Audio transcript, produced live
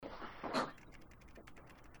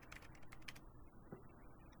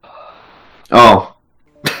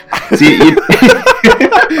See, All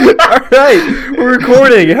right, we're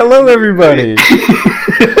recording. Hello, everybody.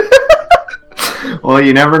 Well,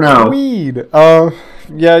 you never know. Weed.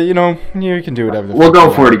 Yeah, you can do whatever. We'll go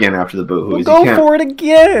for it again after the boo-hoos. We'll go for it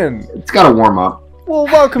again. It's got to warm up. Well,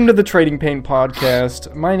 welcome to the Trading Paint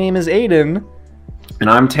Podcast. My name is Aiden. And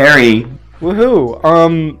I'm Terry.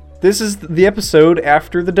 Woohoo. This is the episode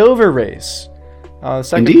after the Dover race. The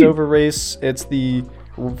second Indeed. Dover race. It's the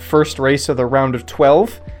first race of the round of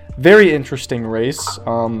 12. Very interesting race.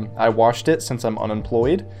 I watched it since I'm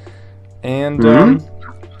unemployed. And,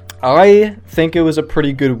 I think it was a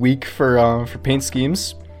pretty good week for paint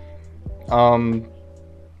schemes. A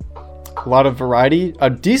lot of variety,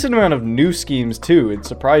 a decent amount of new schemes too. It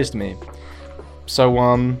surprised me. So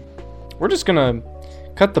we're just gonna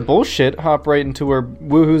cut the bullshit, hop right into our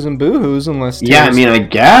woohoos and boohoos, unless I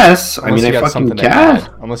guess. I fucking guess.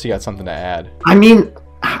 Unless you got something to add.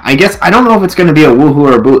 I guess I don't know if it's gonna be a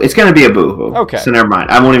woohoo or a boo. It's gonna be a boohoo. Okay. So never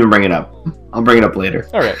mind. I won't even bring it up. I'll bring it up later.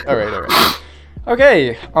 All right.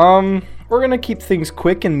 Okay, we're gonna keep things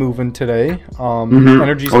quick and moving today.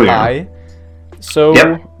 Energy's high, so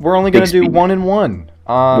we're only gonna do 1 and 1.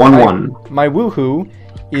 1. My woohoo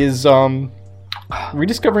is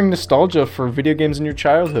rediscovering nostalgia for video games in your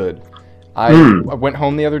childhood. I went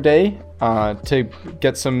home the other day to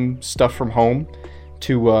get some stuff from home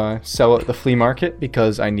to sell at the flea market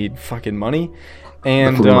because I need fucking money.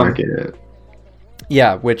 And the flea market.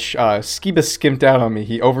 Yeah, which Skiba skimped out on me.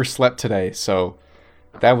 He overslept today, so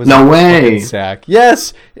that was no way. Sack.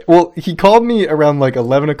 Yes. Well, he called me around like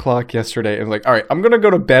 11 o'clock yesterday and was like, all right, I'm going to go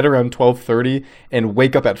to bed around 12:30 and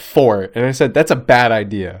wake up at 4. And I said, that's a bad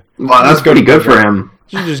idea. Well, that's pretty good for him.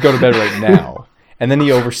 You should just go to bed right now. And then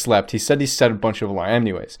he overslept. He said he set a bunch of alarms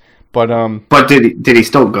anyways. But did he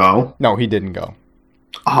still go? No, he didn't go.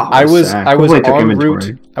 Oh, I was en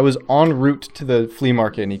route. I was en route to the flea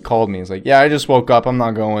market, and he called me. He's like, "Yeah, I just woke up. I'm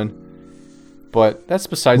not going." But that's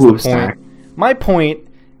besides the point. Stack. My point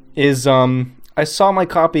is, I saw my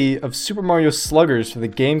copy of Super Mario Sluggers for the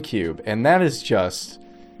GameCube, and that is just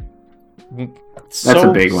that's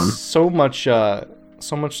a big one. So much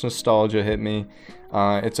nostalgia hit me.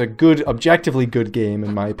 It's a good, objectively good game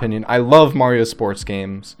in my opinion. I love Mario sports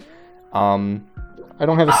games. I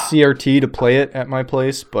don't have a CRT to play it at my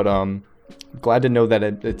place, but glad to know that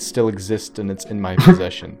it still exists and it's in my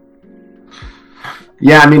possession.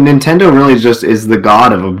 Yeah, Nintendo really just is the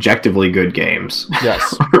god of objectively good games.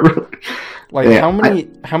 Yes. Like how many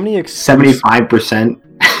 75%.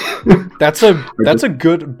 That's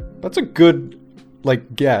a good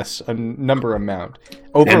like guess, a number amount.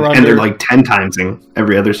 And they're like 10 times in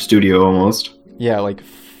every other studio almost. Yeah, like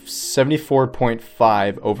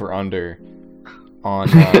 74.5 over under. On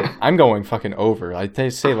I'm going fucking over.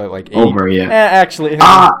 They say like 8. Over, yeah. Actually.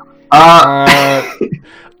 All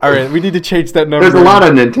right, we need to change that number. There's a lot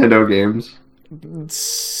of Nintendo games.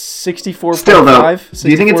 64.5. Still though,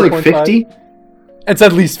 do you think it's like 50? It's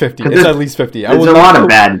at least 50. It's at least 50. There's a lot of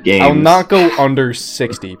bad games. I'll not go under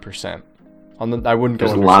 60%. I wouldn't go.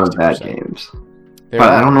 There's under 60%. a lot of bad games. But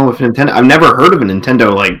I don't know if Nintendo. I've never heard of a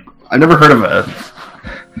Nintendo I've never heard of a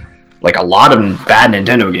lot of bad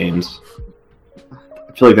Nintendo games.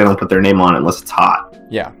 I feel like they don't put their name on it unless it's hot.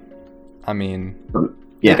 Yeah,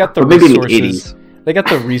 they got the maybe resources. In the 80s. They got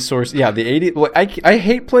the resource. Yeah, the 80s. Like, I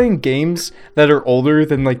hate playing games that are older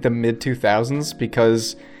than like the mid 2000s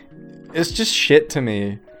because it's just shit to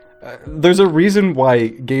me. There's a reason why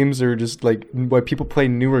games are just like why people play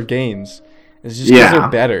newer games. It's just because they're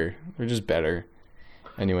better. They're just better.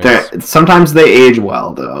 Anyways, sometimes they age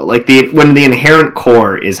well though. Like when the inherent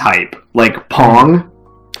core is hype, like Pong.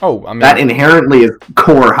 Oh, that inherently is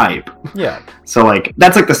core hype. Yeah. So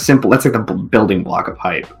that's like the building block of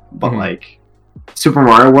hype. But like Super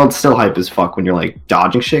Mario World's still hype as fuck when you're like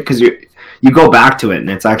dodging shit because you go back to it and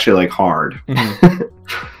it's actually like hard.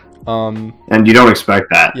 And you don't expect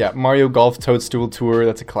that. Yeah, Mario Golf Toadstool Tour,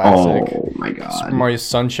 that's a classic. Oh my god. Super Mario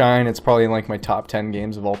Sunshine, it's probably in like my top 10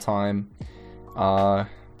 games of all time.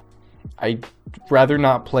 I'd rather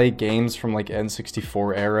not play games from like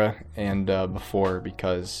N64 era and before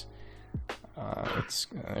because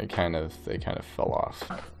they kind of fell off.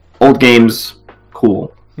 Old games,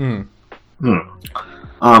 cool. So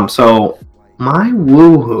my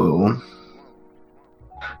woohoo.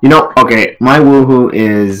 My woohoo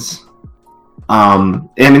is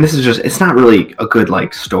this is it's not really a good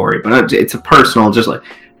like story, but it's a personal, just like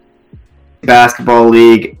basketball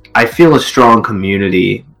league. I feel a strong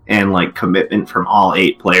community and like commitment from all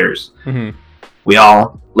 8 players. We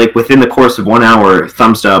all like within the course of 1 hour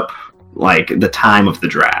thumbs up like the time of the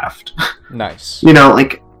draft. Nice.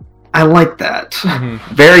 I like that.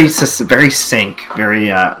 Mm-hmm. Very sync. Very.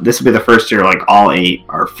 This will be the first year like all 8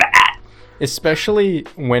 are fat. Especially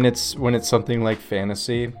when it's something like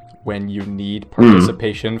fantasy, when you need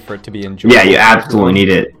participation for it to be enjoyable. Yeah, you absolutely need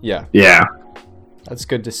it. Yeah. Yeah. That's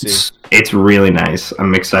good to see. It's really nice.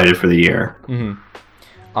 I'm excited for the year.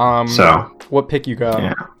 Mm-hmm. So. What pick you got?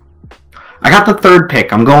 Yeah. I got the 3rd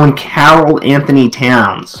pick. I'm going Carl Anthony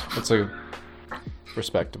Towns. That's a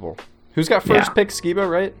respectable. Who's got first pick? Skiba,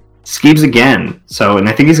 right? Skeebs again. So, and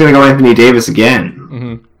I think he's going to go Anthony Davis again.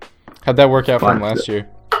 Mm-hmm. How'd that work out for him last year?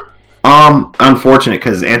 Unfortunate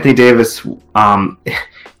because Anthony Davis,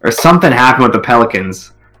 or something happened with the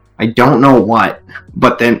Pelicans. I don't know what,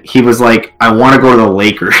 but then he was like, "I want to go to the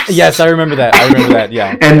Lakers." Yes, I remember that.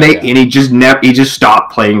 Yeah. And he just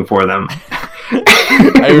stopped playing for them.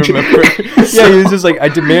 I remember. Yeah, he was just like, "I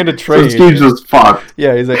demand a trade." So Skeebs was fucked.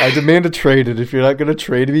 Yeah, he's like, "I demand a trade, and if you're not gonna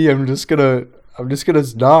trade me, I'm just gonna not play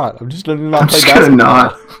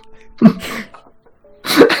basketball."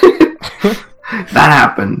 That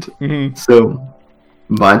happened. Mm-hmm. So,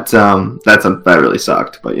 but that really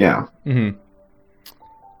sucked. But yeah,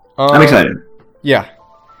 I'm excited. Yeah,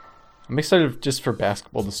 I'm excited just for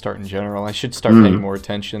basketball to start in general. I should start paying more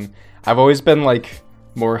attention. I've always been like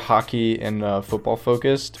more hockey and football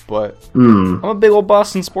focused, but I'm a big old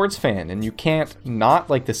Boston sports fan, and you can't not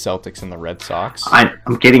like the Celtics and the Red Sox.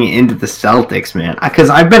 I'm getting into the Celtics, man, because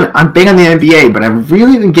I'm big on the NBA, but I've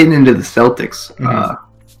really been getting into the Celtics. I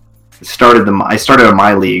started on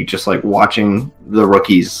my league just like watching the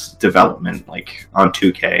rookies development like on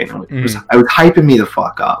 2K, and it was hyping me the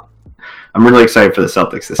fuck up. I'm really excited for the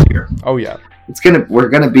Celtics this year. Oh yeah, we're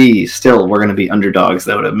gonna be underdogs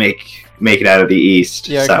though to make it out of the East.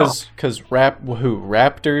 Yeah, because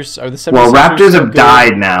Raptors are the 76ers. Well, Raptors have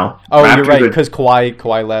died now. Oh, Raptors you're right, because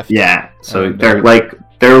Kawhi left. Yeah, so they're like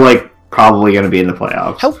probably gonna be in the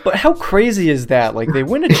playoffs. How crazy is that? Like they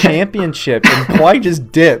win a championship and Kawhi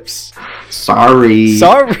just dips. Sorry.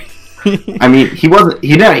 I mean, he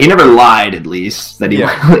never lied at least that he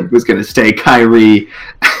was gonna stay Kyrie.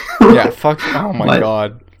 Yeah, fuck. Oh my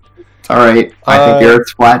god. It's all right. I think the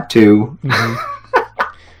Earth's flat too.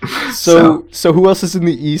 So who else is in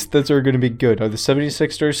the East that are going to be good? Are the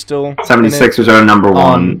 76ers still? 76ers are number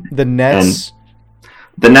 1. The Nets.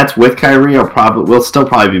 The Nets with Kyrie will still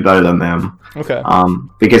probably be better than them. Okay.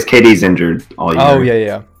 Because KD's injured all year. Oh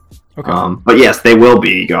yeah. Okay. But yes, they will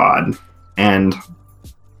be God. And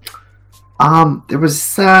there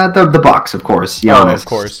was the Bucks, of course. Giannis, of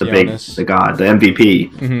course, the Giannis. the God, the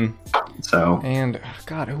MVP. Mm-hmm. So. And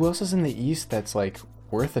God, who else is in the East that's like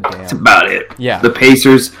worth a damn? That's about it. Yeah. The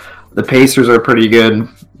Pacers are pretty good,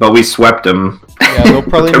 but we swept them. Yeah, they'll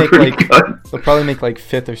probably make like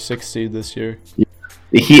 5th or 6th seed this year.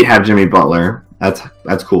 The Heat have Jimmy Butler.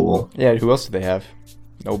 That's cool. Yeah, who else do they have?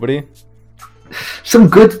 Nobody? Some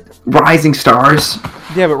good rising stars.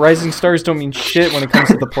 Yeah, but rising stars don't mean shit when it comes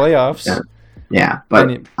to the playoffs. Yeah, but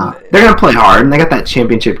they're going to play hard, and they got that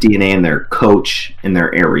championship DNA in their coach in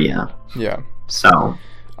their area. Yeah. So.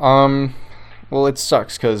 Well, it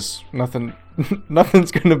sucks because nothing's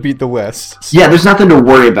going to beat the West. So. Yeah, there's nothing to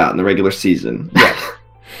worry about in the regular season. Yeah.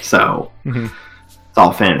 So, it's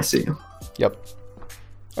all fantasy. Yep.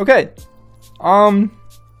 Okay.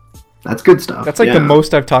 That's good stuff. That's like the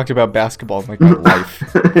most I've talked about basketball in like my life.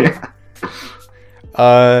 Yeah.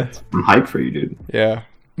 I'm hyped for you, dude. Yeah.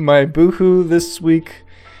 My boohoo this week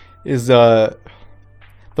is the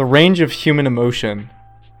range of human emotion.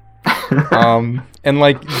 And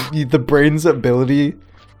like the brain's ability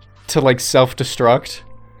to like self-destruct.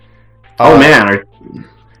 Oh man.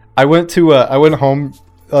 I went home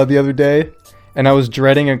the other day and I was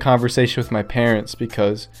dreading a conversation with my parents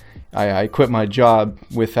because I quit my job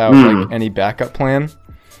without like any backup plan.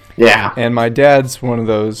 Yeah. And my dad's one of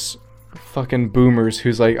those fucking boomers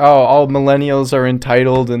who's like, oh, all millennials are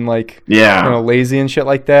entitled and like lazy and shit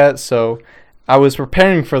like that. So I was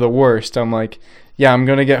preparing for the worst. I'm like, yeah, I'm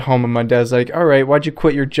gonna get home, and my dad's like, all right, why'd you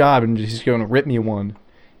quit your job? And he's gonna rip me one.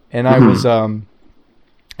 And I was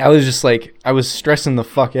just like, I was stressing the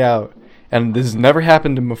fuck out. And this has never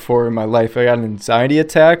happened to me before in my life. I got an anxiety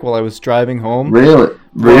attack while I was driving home.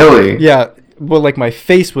 Really? Yeah. Well, like my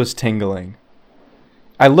face was tingling.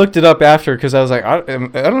 I looked it up after because I was like, I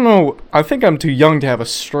don't know. I think I'm too young to have a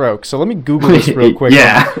stroke. So let me Google this real quick.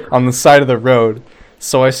 On the side of the road.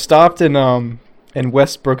 So I stopped in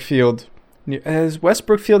West Brookfield. Does West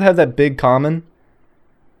Brookfield have that big common?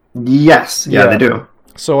 Yes. Yeah, they do.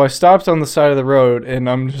 So I stopped on the side of the road, and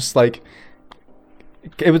I'm just like,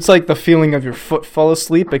 it was like the feeling of your foot fall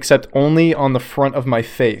asleep, except only on the front of my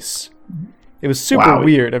face. It was super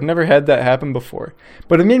weird. I've never had that happen before.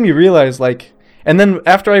 But it made me realize, like, And then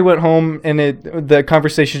after I went home, and the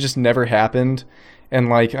conversation just never happened, and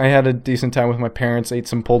like I had a decent time with my parents, ate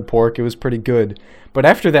some pulled pork, it was pretty good. But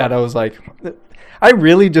after that, I was like, I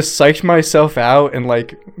really just psyched myself out and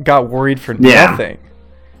like got worried for nothing.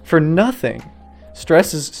 For nothing.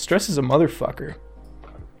 Stress is a motherfucker.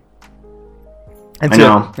 That's I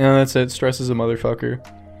know. Yeah, that's it. Stress is a motherfucker.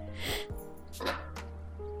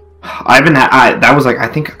 That was like, I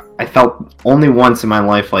think I felt only once in my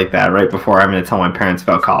life like that, right before I'm going to tell my parents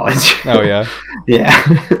about college. Oh, yeah? Yeah.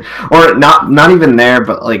 Or not even there,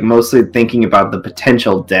 but like mostly thinking about the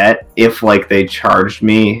potential debt if like they charged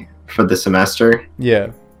me for the semester.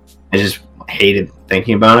 Yeah. I just hated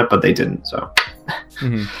thinking about it, but they didn't, so.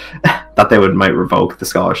 Thought they might revoke the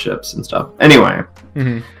scholarships and stuff. Anyway.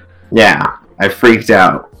 Yeah. I freaked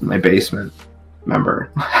out in my basement.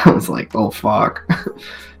 Remember? I was like, oh, fuck.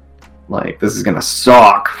 Like, this is gonna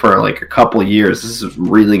suck for like a couple years. This is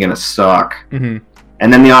really gonna suck. And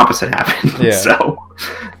then the opposite happened. Yeah. So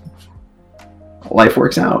life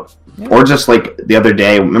works out. Yeah. Or just like the other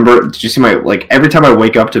day, remember, did you see my, like, every time I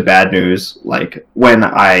wake up to bad news, like when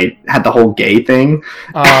I had the whole gay thing,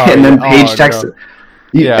 and then Paige texted,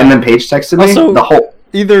 and then Paige texted me also, the whole.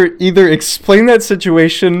 Either explain that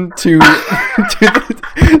situation to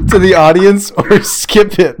to the audience or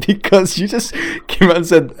skip it, because you just came out and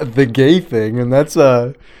said the gay thing, and that's We'll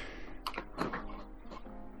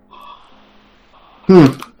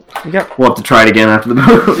have to try it again after the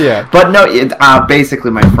move. Yeah. But no,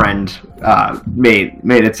 basically my friend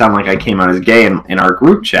made it sound like I came out as gay in our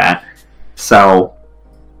group chat. So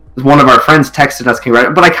one of our friends texted us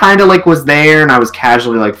but I kind of like was there, and I was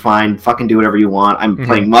casually like, fine, fucking do whatever you want. I'm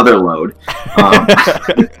playing Motherload.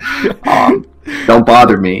 Don't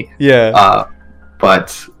bother me. Yeah.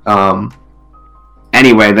 But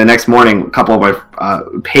anyway, the next morning, a couple of my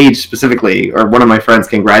Paige specifically, or one of my friends,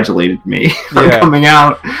 congratulated me for coming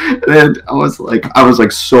out. And I was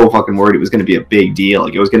like so fucking worried it was going to be a big deal.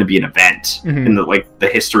 Like, it was going to be an event in the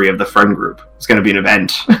history of the friend group. It was going to be an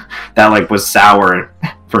event that like was sour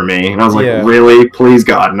for me, and I was like, really? Please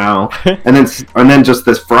God, no. and then just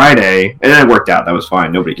this Friday, and then it worked out. That was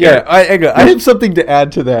fine. Nobody cared. Yeah, I have something to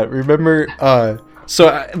add to that. Remember,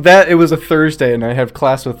 it was a Thursday, and I have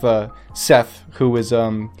class with Seth, who was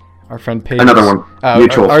our friend Paige. Another one,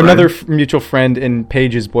 another mutual friend and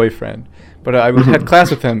Paige's boyfriend. But I had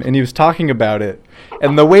class with him, and he was talking about it,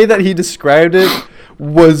 and the way that he described it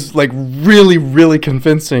was like really, really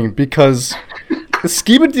convincing, because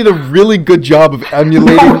Skiba did a really good job of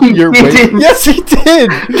emulating your way. Yes, he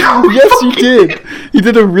did. Yes, he did. He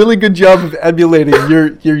did a really good job of emulating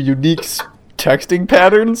your unique texting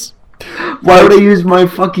patterns. Why would I use my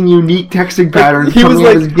fucking unique texting patterns? He was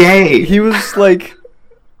like gay. He was like,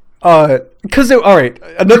 because all right.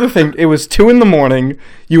 Another thing, it was 2 a.m.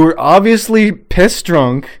 You were obviously pissed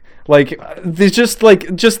drunk. Like, there's just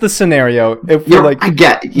the scenario. I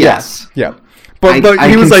get. Yes. Yeah. But I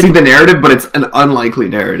he was can like, see the narrative, but it's an unlikely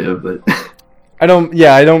narrative. But I don't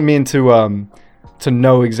mean to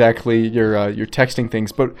know exactly your texting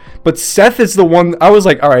things, but Seth is the one. I was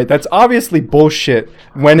like, all right, that's obviously bullshit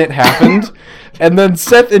when it happened, and then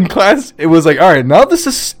Seth in class, it was like, all right, now this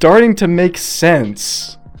is starting to make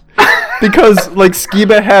sense, because like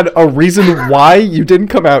Skiba had a reason why you didn't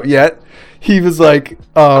come out yet. He was like,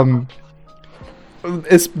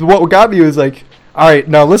 it's what got me was like, all right,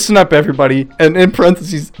 now listen up, everybody, and in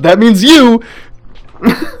parentheses, that means you.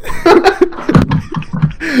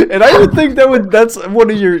 And I would think that's one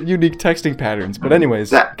of your unique texting patterns. But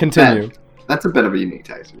anyways, continue. That's a bit of a unique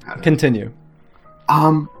texting pattern. Continue.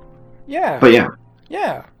 Yeah. But yeah.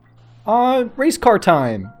 Yeah. Race car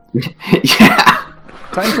time. Yeah.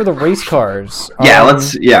 Time for the race cars.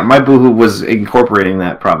 Yeah, my boohoo was incorporating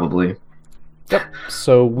that probably. Yep.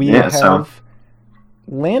 So we have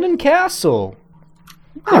Landon Castle.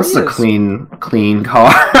 That's a clean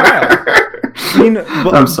car. Yeah.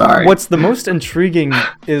 I'm sorry. What's the most intriguing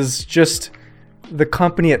is just the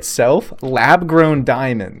company itself, Lab Grown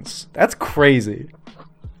Diamonds. That's crazy.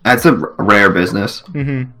 That's a rare business.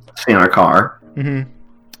 In a car.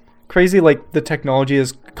 Crazy, like the technology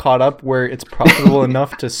is caught up where it's profitable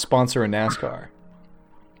enough to sponsor a NASCAR.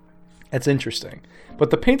 That's interesting.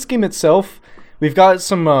 But the paint scheme itself, we've got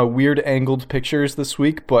some weird angled pictures this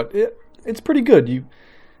week, but it's pretty good. You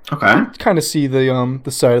kind of see the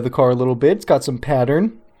side of the car a little bit. It's got some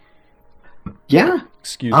pattern. Yeah.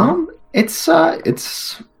 Excuse me. It's a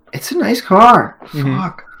nice car.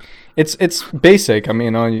 Fuck. It's basic. I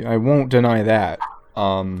mean, I won't deny that.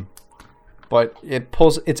 But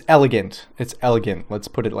it's elegant. It's elegant. Let's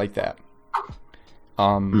put it like that.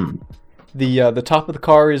 The top of the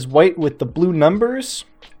car is white with the blue numbers.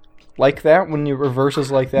 like that when you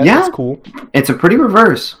reverses like that. Yeah. That's cool. It's a pretty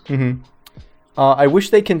reverse. Mm-hmm. I wish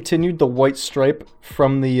they continued the white stripe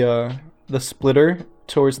from the splitter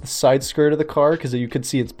towards the side skirt of the car, because you could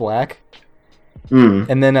see it's black. Mm.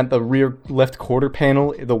 And then at the rear left quarter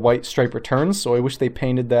panel, the white stripe returns. So I wish they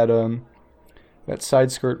painted that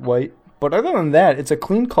side skirt white. But other than that, it's a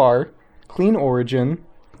clean car, clean origin.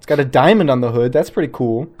 It's got a diamond on the hood. That's pretty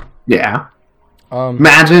cool. Yeah.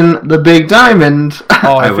 Imagine the big diamond.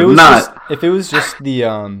 I would not. If it was just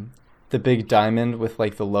the big diamond with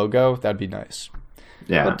like the logo, that'd be nice.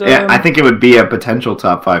 Yeah. But, I think it would be a potential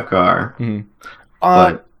top 5 car. Mm-hmm.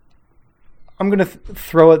 But I'm gonna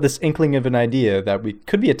throw out this inkling of an idea that we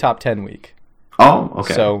could be a top 10 week. Oh,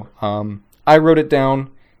 okay. So I wrote it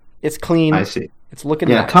down. It's clean. I see. It's looking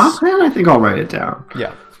nice. Top 10. I think I'll write it down.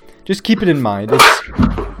 Yeah. Just keep it in mind.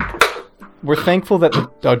 We're thankful that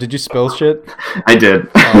oh, did you spill shit? I did.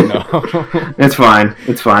 Oh, no. It's fine.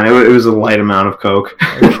 It's fine. It was a light amount of Coke.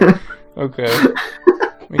 Okay.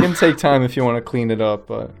 We can take time if you want to clean it up,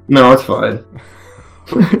 but... No, it's fine.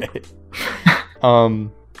 Okay.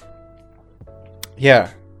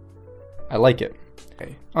 Yeah. I like it.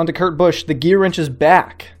 Okay. On to Kurt Busch. The gear wrench is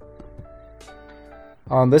back.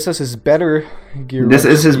 This is his better gear wrench. This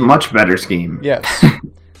is his much better scheme. Yes.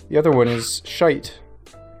 The other one is shite.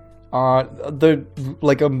 The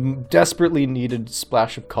like a desperately needed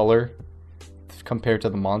splash of color compared to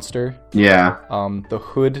the Monster. Yeah. The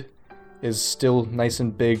hood is still nice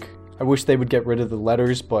and big. I wish they would get rid of the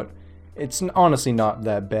letters, but it's honestly not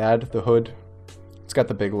that bad. The hood, it's got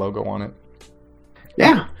the big logo on it.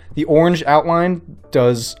 Yeah. The orange outline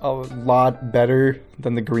does a lot better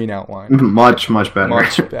than the green outline. Much better.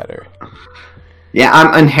 Much better. Yeah,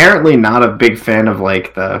 I'm inherently not a big fan of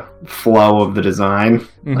like the flow of the design,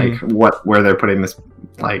 Mm-hmm. like where they're putting this,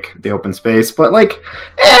 like the open space. But like,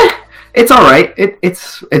 it's all right.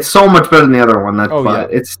 It's so much better than the other one.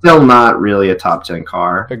 But it's still not really a top 10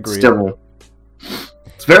 car. Agreed. Still,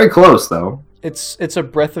 it's very close though. It's a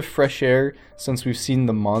breath of fresh air since we've seen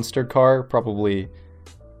the Monster car. Probably,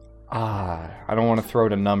 I don't want to throw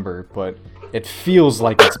out a number, but it feels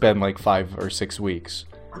like it's been like 5 or 6 weeks.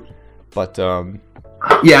 But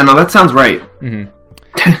yeah, no, that sounds right. Mm-hmm.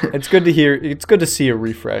 It's good to hear. It's good to see a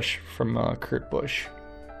refresh from Kurt Busch,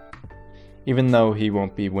 even though he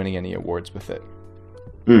won't be winning any awards with it.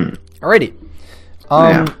 Alrighty.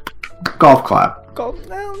 Yeah. Golf clap.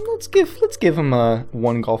 Let's give him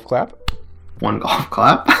one golf clap. One golf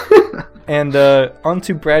clap. And on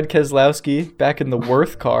to Brad Keselowski back in the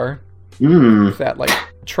Worth car. With that like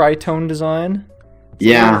tritone design.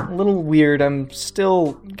 Yeah. A little weird. I'm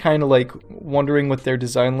still kind of like wondering what their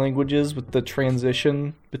design language is with the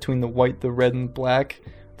transition between the white, the red, and black.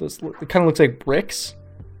 It kind of looks like bricks.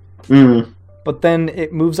 But then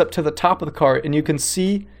it moves up to the top of the car, and you can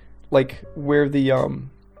see like where the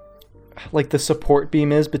like the support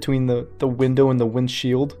beam is between the window and the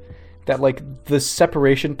windshield. That like the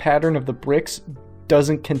separation pattern of the bricks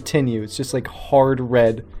doesn't continue. It's just like hard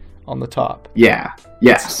red on the top. Yeah.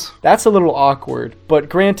 Yes. That's a little awkward, but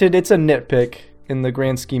granted, it's a nitpick in the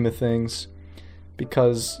grand scheme of things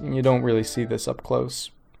because you don't really see this up close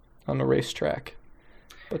on a racetrack.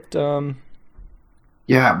 But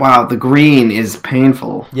yeah, wow, the green is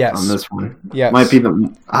painful. Yes. On this one. Yes. Might be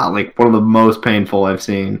the like one of the most painful I've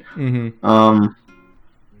seen. Mm-hmm.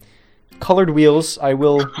 Colored wheels, I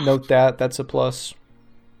will note that. That's a plus.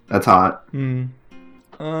 That's hot. Yeah,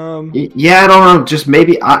 I don't know. Just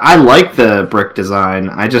maybe I like the brick design.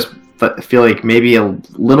 I just feel like maybe a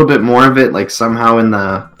little bit more of it, like somehow in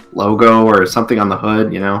the logo or something on the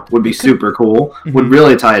hood, would be super cool. Mm-hmm. Would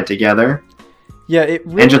really tie it together. Yeah, it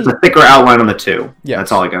really... And just a thicker outline on the two. Yes.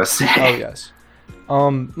 That's all I gotta say. Oh, yes.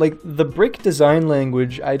 Like the brick design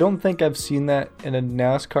language, I don't think I've seen that in a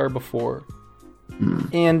NASCAR before.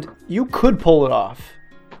 And you could pull it off.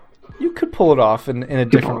 You could pull it off in a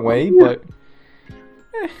different way, but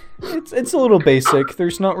it's a little basic.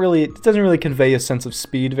 There's not really, it doesn't really convey a sense of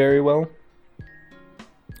speed very well.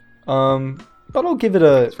 But I'll give it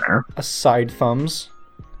a side thumbs.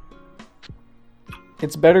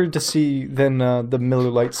 It's better to see than the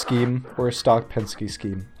Miller Lite scheme or a stock Penske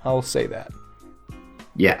scheme. I'll say that.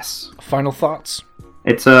 Yes. Final thoughts?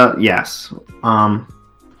 It's yes.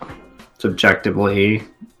 It's objectively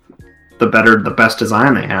the best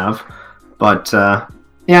design they have, but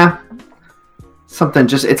yeah, something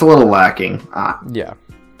just it's a little lacking. Yeah.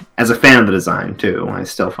 As a fan of the design too, I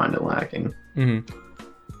still find it lacking.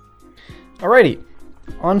 Alrighty,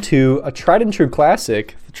 on to a tried and true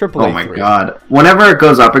classic, Triple A Oh my 3. god! Whenever it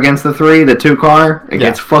goes up against the 3, the 2 car, it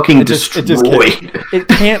gets fucking destroyed. It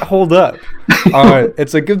can't hold up.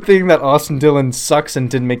 It's a good thing that Austin Dillon sucks and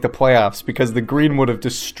didn't make the playoffs, because the green would have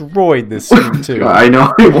destroyed this team too. I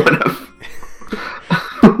know it would have.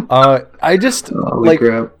 I just Holy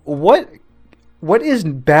crap. what is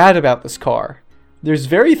bad about this car? There's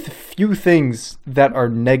very few things that are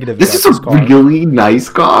negative This about is this a car. really nice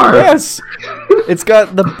car. Yes! It's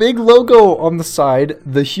got the big logo on the side,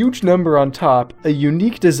 the huge number on top, a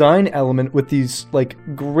unique design element with these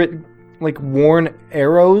worn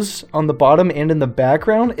arrows on the bottom and in the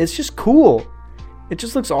background. It's just cool. It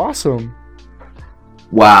just looks awesome.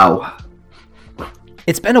 Wow.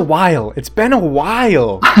 It's been a while. It's been a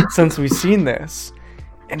while since we've seen this,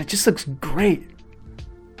 and it just looks great.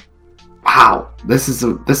 Wow. This is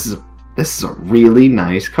a really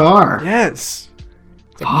nice car. Yes.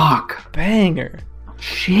 Fuck. Banger.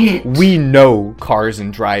 Shit. We know cars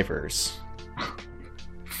and drivers.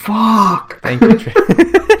 Fuck. Thank you.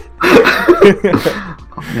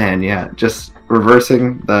 Oh, man, yeah. Just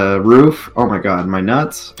reversing the roof. Oh my god, my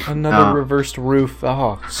nuts. Another reversed roof.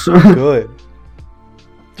 Oh, so good.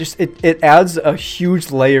 Just it adds a huge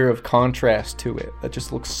layer of contrast to it that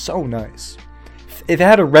just looks so nice. If it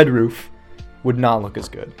had a red roof, would not look as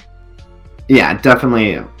good. Yeah,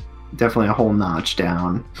 definitely a whole notch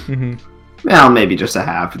down. Mm-hmm. Well, maybe just a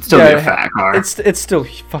half. It's still a fat car. It's still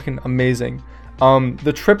fucking amazing.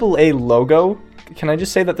 The AAA logo. Can I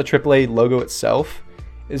just say that the AAA logo itself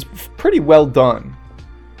is pretty well done.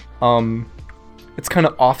 It's kind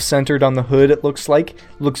of off-centered on the hood. It looks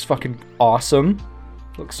looks fucking awesome.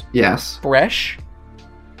 Looks fresh.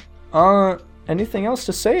 Anything else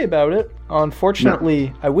to say about it? Unfortunately,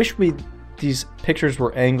 no. I wish these pictures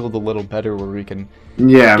were angled a little better, where we can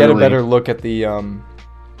get a better look at the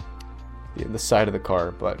side of the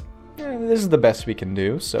car. But this is the best we can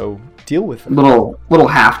do, so deal with it. Little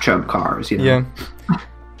half chub cars, you know. Yeah,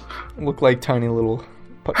 look like tiny little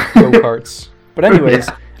go-karts. But anyways,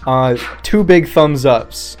 2 big thumbs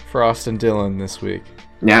ups for Austin Dillon this week.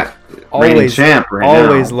 Yeah, always champ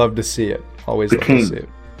always love to see it. Always the love king. To see it.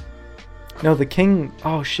 No, the king.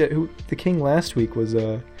 Oh shit! The king last week was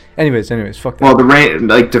Anyways, fuck that. Well,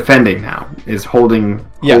 the defending now is holding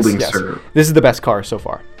serve. This is the best car so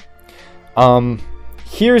far.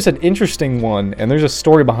 Here's an interesting one, and there's a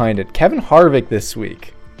story behind it. Kevin Harvick this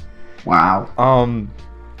week. Wow.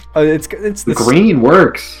 It's the green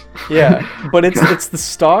works. Yeah, but it's the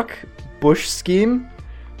stock Busch scheme.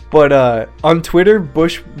 But on Twitter,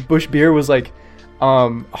 Busch Beer was like,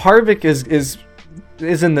 Harvick is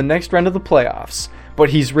in the next round of the playoffs, but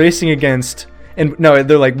he's racing against. And no,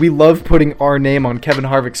 they're like, we love putting our name on Kevin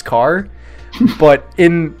Harvick's car, but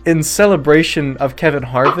in celebration of Kevin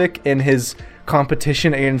Harvick and his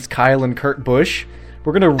competition against Kyle and Kurt Busch,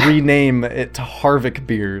 we're gonna rename it to Harvick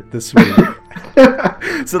Beer this week.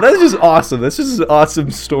 So that's just awesome. That's just an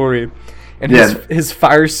awesome story. And his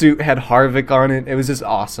fire suit had Harvick on it. It was just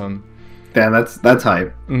awesome. Yeah, that's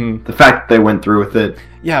hype. Mm-hmm. The fact that they went through with it.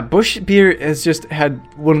 Yeah, Busch Beer has just had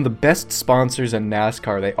one of the best sponsors in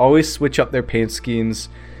NASCAR. They always switch up their paint schemes.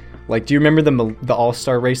 Like, do you remember the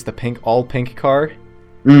All-Star race, the all pink car?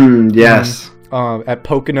 Yes. At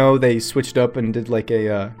Pocono, they switched up and did like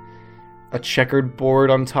a checkered board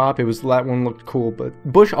on top. That one looked cool, but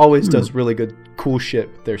Busch always does really good, cool shit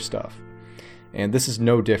with their stuff. And this is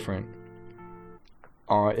no different.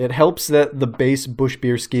 It helps that the base Busch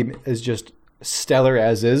Beer scheme is just stellar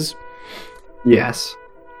as is. Yes.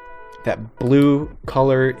 That blue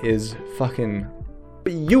color is fucking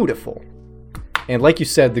beautiful. And like you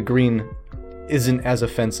said, the green isn't as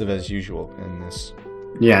offensive as usual in this.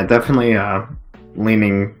 Yeah, definitely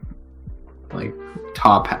leaning like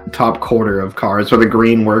top quarter of cars where the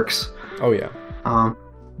green works. Oh yeah.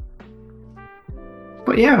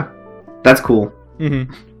 But yeah, that's cool.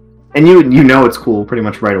 Mm-hmm. And you know it's cool pretty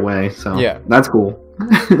much right away, so yeah, that's cool.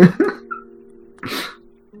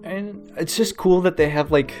 And it's just cool that they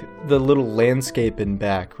have like the little landscape in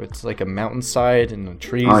back. It's like a mountainside and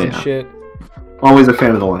trees and shit. Always a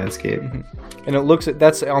fan of the landscape. Mm-hmm. And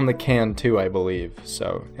that's on the can too, I believe.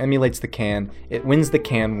 So emulates the can. It wins the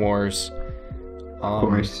can wars. Of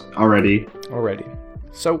course, already.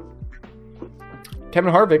 So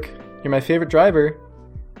Kevin Harvick, you're my favorite driver.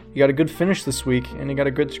 You got a good finish this week, and you got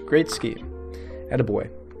a great scheme. Attaboy.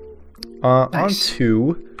 Nice. On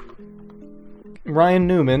to Ryan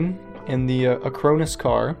Newman in the Acronis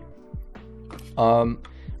car.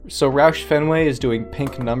 So Roush Fenway is doing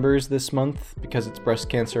pink numbers this month because it's Breast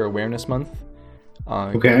Cancer Awareness Month.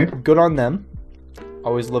 Okay. Good on them.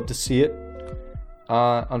 Always love to see it.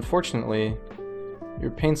 Unfortunately,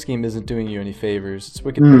 Your paint scheme isn't doing you any favors. It's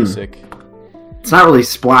wicked Hmm. basic. It's not really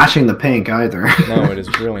splashing the pink either. No, it is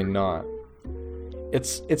really not.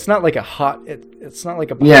 It's not like a hot. It's not like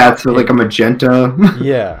a. Yeah, hot it's like a pink. magenta.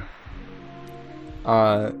 Yeah.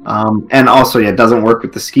 And also, yeah, it doesn't work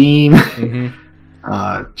with the scheme. Mhm.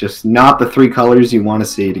 Just not the three colors you want to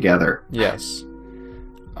see together. Yes.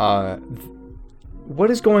 What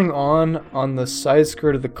is going on the side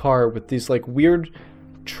skirt of the car with these like weird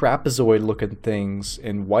trapezoid looking things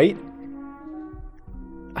in white?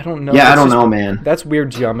 I don't know. Yeah, I It's don't just- know, man. That's weird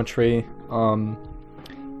geometry.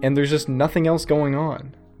 And there's just nothing else going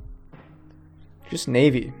on. Just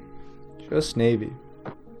navy. Just navy.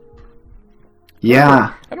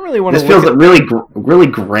 Yeah, I don't really want this to feels look at... really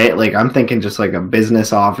great. Like I'm thinking, just like a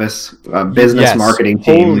business office, a business Yes. marketing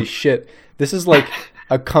team. Holy shit. This is like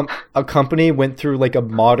a company went through like a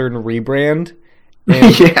modern rebrand.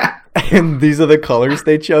 And, Yeah, and these are the colors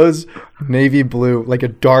they chose. Navy blue, like a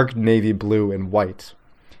dark navy blue and white.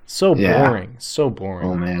 So Yeah. boring. So boring.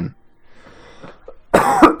 oh man.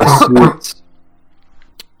 Suits.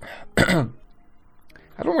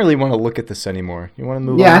 I don't really want to look at this anymore. You want to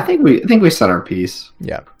move Yeah, on? I think we said our piece.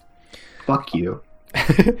 Yeah. Fuck you.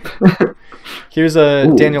 Here's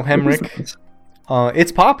Ooh, Daniel what is Hemrick. this?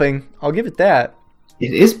 It's popping. I'll give it that.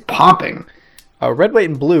 It is popping. Red, white,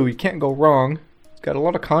 and blue. You can't go wrong. It's got a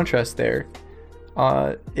lot of contrast there.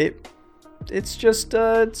 It's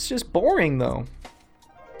just boring though.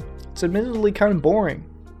 It's admittedly kind of boring.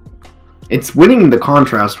 It's winning the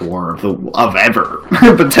contrast war of ever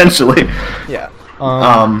potentially. Yeah.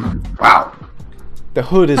 Wow. The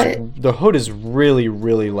hood is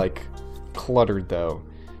really like cluttered though.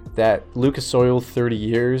 That Lucas Oil 30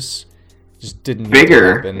 years just didn't need to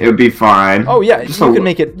Bigger, happen. it would be fine. Oh yeah, Just you a- could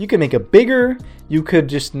make it bigger. You could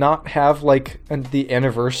just not have like the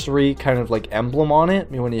anniversary kind of like emblem on it.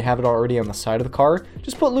 I mean, when you have it already on the side of the car,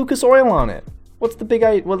 just put Lucas Oil on it. What's the big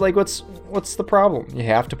what's the problem? You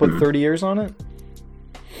have to put 30 years on it.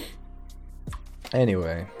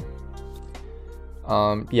 Anyway,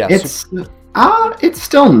 yeah, it's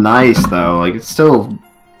still nice though. Like it's still.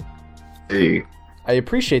 Hey. I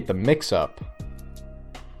appreciate the mix-up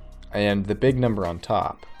and the big number on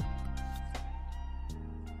top.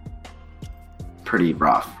 Pretty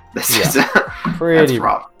rough. This Yeah. is Pretty that's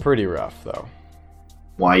rough. Pretty rough though.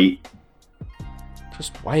 White.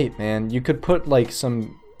 Just white, man. You could put like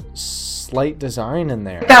some slight design in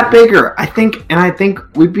there. That bigger, I think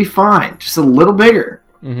we'd be fine. Just a little bigger.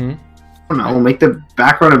 Mm-hmm. I don't know. Make the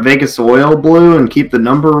background of Vegas Oil blue and keep the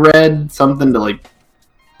number red. Something to like.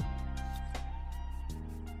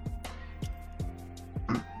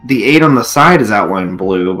 The 8 on the side is outlined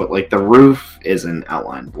blue, but like the roof isn't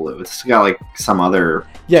outlined blue. It's got like some other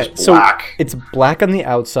Yeah, just so black. it's black on the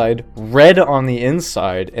outside, red on the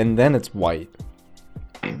inside, and then it's white.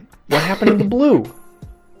 What happened to the blue?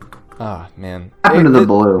 Ah, man. What happened to the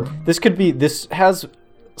blue? This has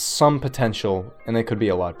some potential, and it could be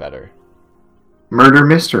a lot better. Murder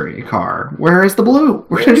mystery car. Where is the blue?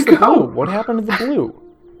 Where did Where's it the go? blue? What happened to the blue?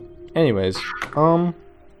 Anyways,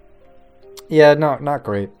 yeah, not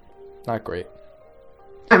great. Not great.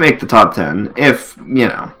 I make the top 10 if,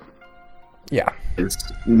 Yeah.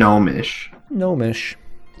 it's gnomish. No mish.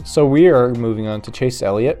 So we are moving on to Chase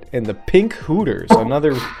Elliott and the Pink Hooters,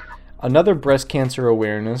 another breast cancer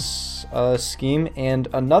awareness scheme, and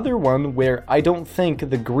another one where I don't think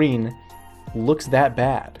the green looks that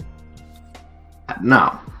bad.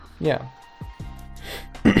 No. Yeah.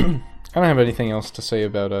 I don't have anything else to say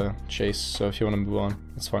about Chase, so if you want to move on,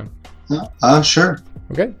 that's fine. Sure.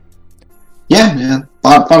 Okay. Yeah.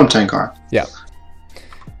 Bottom 10 car. Yeah.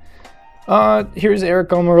 Here's Eric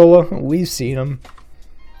Almirola. We've seen him.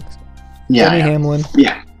 Yeah. Denny Yeah. Hamlin.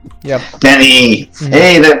 Yeah. Yep. Denny.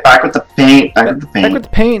 Hey, they're back with the paint. Back with the paint. Back with the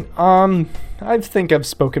paint. I think I've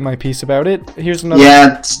spoken my piece about it. Here's another.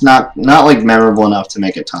 Yeah, it's not like memorable enough to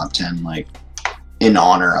make it top 10, like in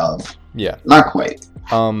honor of. Yeah. Not quite.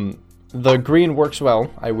 The green works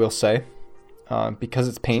well, I will say, because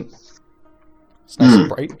it's paint. It's nice and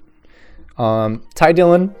bright. Ty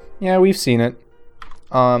Dillon, yeah, we've seen it.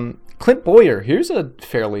 Clint Boyer, here's a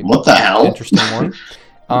fairly What the hell? interesting one.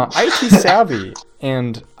 IT Savvy,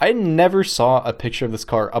 and I never saw a picture of this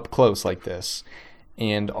car up close like this.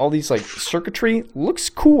 And all these like circuitry looks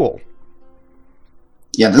cool.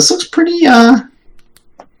 Yeah, this looks pretty.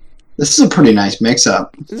 This is a pretty nice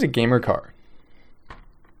mix-up. This is a gamer car.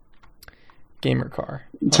 Gamer car.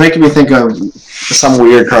 It's making me think of some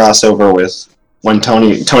weird crossover with when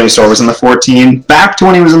Tony Storr was in the 14, back to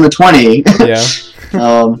when he was in the 20.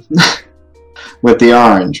 Yeah. With the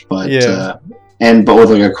orange, but Yeah. but with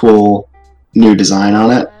like a cool new design on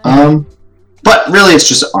it. But really, it's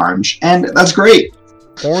just orange, and that's great.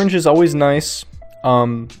 Orange is always nice.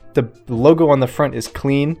 The logo on the front is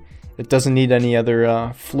clean. It doesn't need any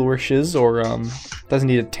other flourishes or doesn't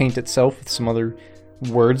need to taint itself with some other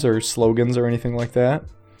words or slogans or anything like that.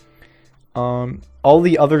 All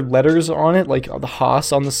the other letters on it, like the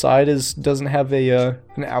Haas on the side, doesn't have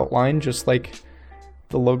an outline, just like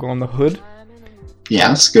the logo on the hood. Yeah,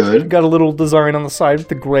 that's good. Got a little design on the side with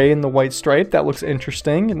the gray and the white stripe. That looks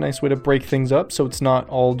interesting. A nice way to break things up so it's not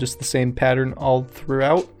all just the same pattern all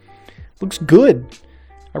throughout. Looks good.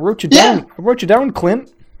 I wrote you down. I wrote you down,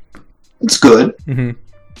 Clint. It's good. Mm-hmm.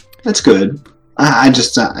 It's good. I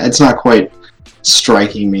just it's not quite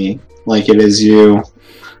striking me like it is you.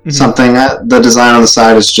 Mm-hmm. Something that the design on the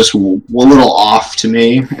side is just a little off to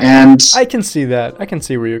me, and I can see that. I can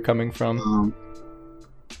see where you're coming from.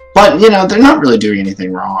 But they're not really doing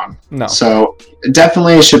anything wrong. No. So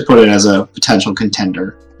definitely should put it as a potential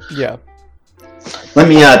contender. Yeah. Let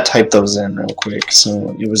me type those in real quick.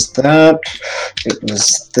 So it was that. It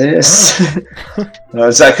was this.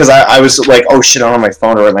 Is that because I was like, oh shit, I don't have my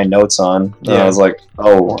phone to write my notes on. And Yeah. I was like,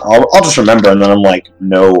 oh, I'll just remember. And then I'm like,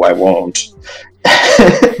 no, I won't.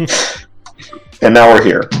 And now we're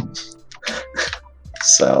here.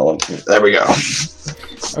 So there we go.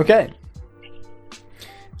 Okay.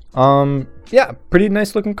 Yeah, pretty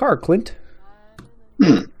nice looking car, Clint.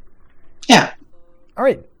 Yeah. All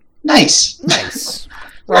right. Nice. Nice.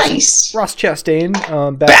 Nice. Ross Chastain,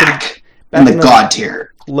 Back in in the God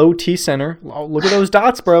tier. low T center. Oh, look at those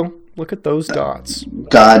dots, bro. Look at those dots.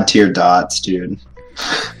 God tier dots, dude.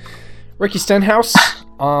 Ricky Stenhouse.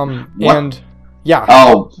 What? And yeah.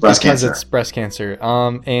 Oh, breast because cancer. it's breast cancer.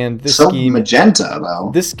 And this So scheme. magenta,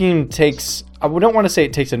 though. This scheme takes. I don't want to say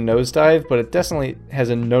it takes a nosedive, but it definitely has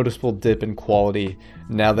a noticeable dip in quality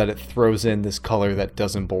now that it throws in this color that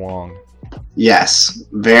doesn't belong. Yes,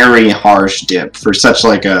 very harsh dip for such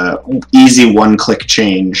like a easy one-click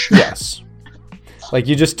change. Yes. Like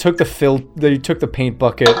you just took you took the paint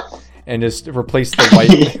bucket and just replaced the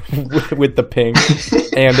white with the pink,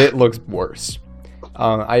 and it looks worse.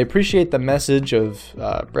 I appreciate the message of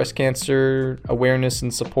breast cancer awareness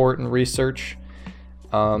and support and research.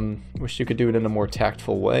 Wish you could do it in a more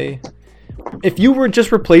tactful way. If you were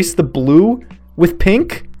just replace the blue with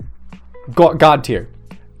pink, God tier.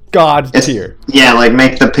 God tier. Yeah, like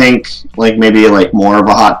make the pink like maybe like more of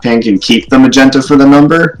a hot pink and keep the magenta for the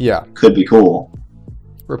number. Yeah. Could be cool.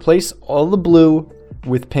 Replace all the blue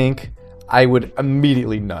with pink. I would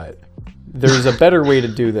immediately nut. There's a better way to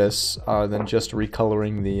do this than just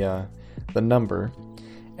recoloring the number.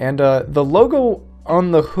 And the logo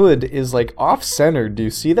on the hood is like off-center. Do you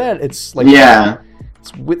see that? It's like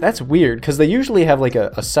that's weird because they usually have like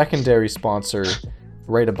a secondary sponsor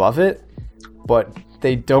right above it, but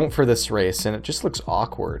they don't for this race, and it just looks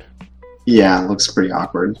awkward. Yeah, it looks pretty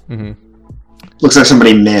awkward. Mm-hmm. Looks like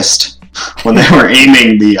somebody missed when they were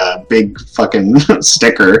aiming the big fucking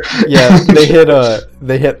sticker. Yeah, they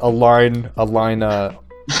hit a line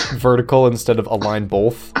vertical instead of align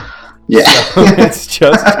both. Yeah. So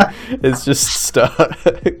it's just stuck.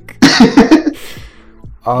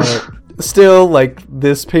 Still, like,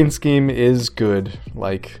 this paint scheme is good.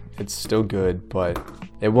 Like, it's still good, but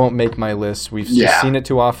it won't make my list. We've just seen it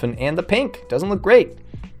too often, and the pink doesn't look great.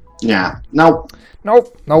 Yeah. Nope.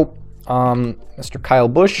 Mr. Kyle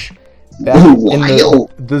Busch, back in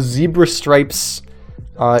the zebra stripes,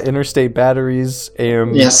 interstate batteries,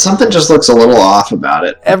 and yeah, something just looks a little off about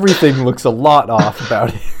it. Everything looks a lot off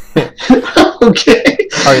about it. Okay.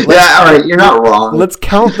 All right. You're not wrong. Let's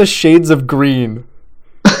count the shades of green.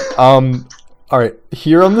 All right.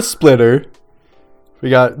 Here on the splitter, we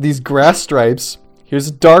got these grass stripes.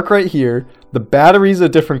 Here's dark right here. The battery's a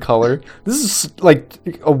different color. This is like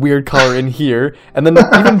a weird color in here, and then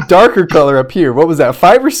even darker color up here. What was that?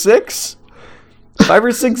 5 or 6? 5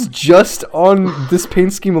 or 6 just on this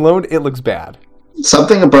paint scheme alone. It looks bad.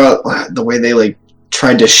 Something about the way they like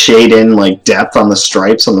tried to shade in like depth on the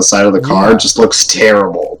stripes on the side of the car just looks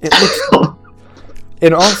terrible. It looks,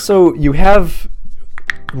 and also you have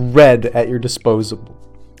red at your disposal.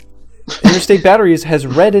 Interstate Batteries has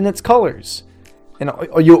red in its colors, and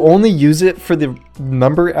you only use it for the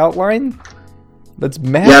number outline. That's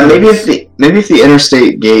mad. Yeah, maybe if the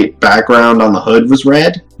Interstate Gate background on the hood was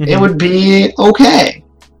red, it would be okay.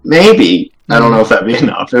 Maybe. I don't know if that'd be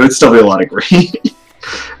enough. It would still be a lot of green,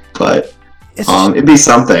 but it'd be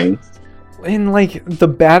something. And like the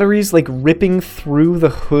batteries like ripping through the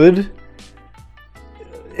hood.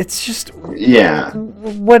 It's just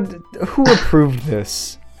who approved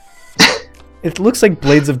this? It looks like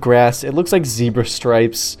blades of grass. It looks like zebra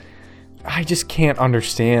stripes. I just can't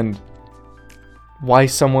understand why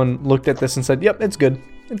someone looked at this and said, "Yep, it's good.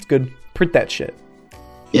 It's good. Print that shit."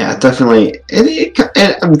 Yeah, definitely.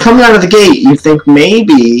 And coming out of the gate, you think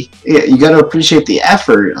maybe you got to appreciate the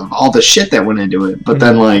effort of all the shit that went into it, but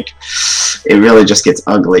then like it really just gets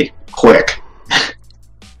ugly quick.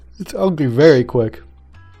 It's ugly very quick.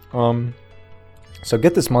 So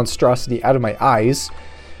get this monstrosity out of my eyes.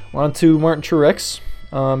 We're on to Martin Truex,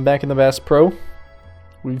 back in the Bass Pro.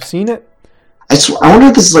 We've seen it. I wonder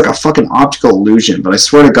if this is like a fucking optical illusion, but I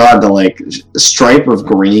swear to God, the like stripe of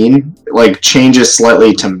green like changes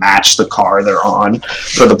slightly to match the car they're on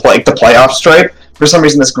for the playoff stripe. For some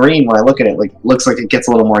reason, this green, when I look at it, like looks like it gets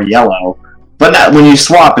a little more yellow. But not, when you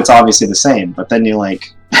swap, it's obviously the same. But then you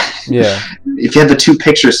like, yeah, if you had the two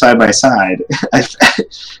pictures side by side,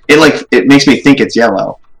 it makes me think it's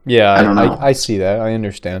yellow. Yeah, I don't know. I see that. I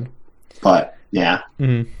understand. But yeah.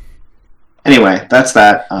 Mm-hmm. Anyway, that's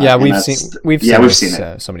that. Yeah, we've seen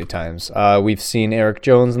it so many times. We've seen Eric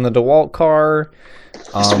Jones in the DeWalt car.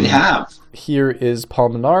 Yes, we have. Here is Paul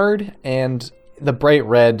Menard, and the bright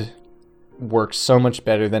red works so much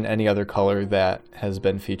better than any other color that has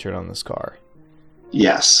been featured on this car.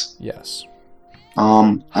 Yes. Yes.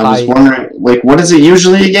 I was wondering, like, what is it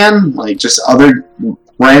usually again? Like, just other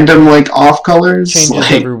random, like, off colors? Changes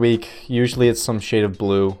like, every week. Usually it's some shade of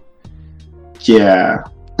blue. Yeah.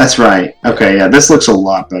 That's right. Okay, yeah, this looks a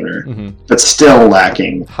lot better, but still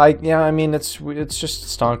lacking. Yeah, I mean, it's just a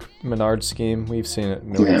stock Menard scheme. We've seen it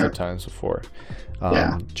millions of times before.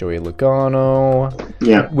 Joey Logano.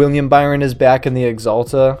 Yeah. William Byron is back in the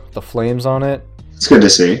Exalta, the flames on it. It's good to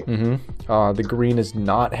see. The green is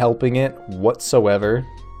not helping it whatsoever.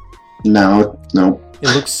 No.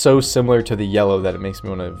 It looks so similar to the yellow that it makes me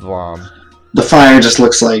want to vom. The fire just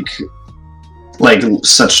looks like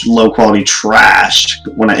such low quality trash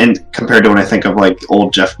compared to when I think of like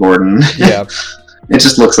old Jeff Gordon. Yeah. It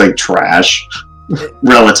just looks like trash.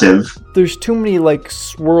 Relative. There's too many like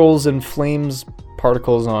swirls and flames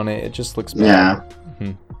particles on it. It just looks bad.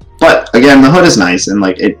 Yeah. But again, the hood is nice and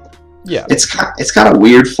like it. Yeah. It's got a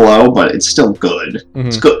weird flow, but it's still good.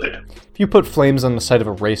 It's good. If you put flames on the side of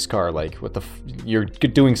a race car, like you're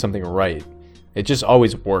doing something right. It just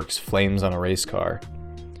always works. Flames on a race car.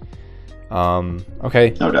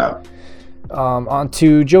 Okay. No doubt. On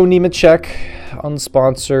to Joe Nemechek,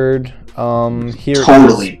 unsponsored.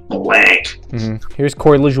 Totally blank. Here's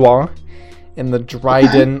Corey LaJoie in the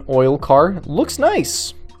Dryden oil car. Looks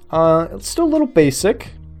nice. It's still a little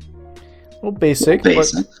basic. But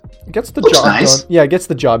gets the job done. Yeah, it gets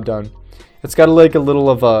the job done. It's got a little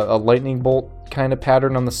of a lightning bolt kind of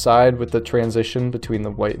pattern on the side with the transition between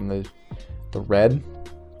the white and the red.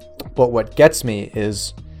 But what gets me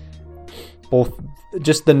is both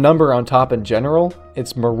just the number on top in general.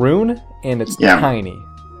 It's maroon and it's tiny.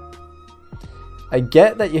 I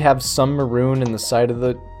get that you have some maroon in the side of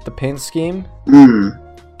the paint scheme,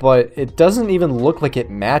 but it doesn't even look like it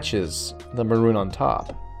matches the maroon on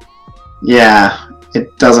top. Yeah,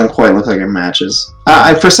 it doesn't quite look like it matches.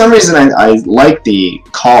 For some reason, I like the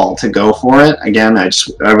call to go for it. Again, I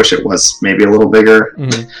wish it was maybe a little bigger.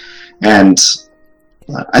 And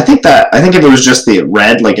I think if it was just the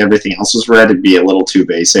red, like everything else was red, it'd be a little too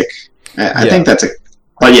basic. I think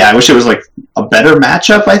but yeah, I wish it was like a better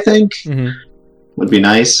matchup, I think. Would be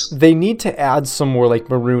nice. They need to add some more like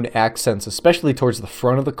maroon accents, especially towards the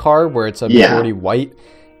front of the car where it's a majority white,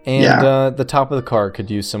 and the top of the car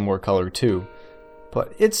could use some more color too.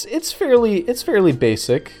 But it's fairly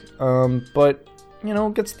basic, but you know,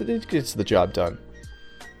 it gets the job done.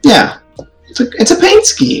 Yeah. It's a paint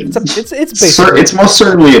scheme. It's most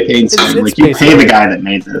certainly a paint scheme. Like you pay the guy that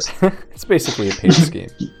made this. It's basically a paint scheme.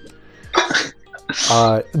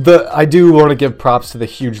 I do want to give props to the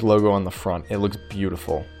huge logo on the front. It looks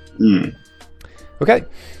beautiful. Okay,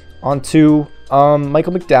 on to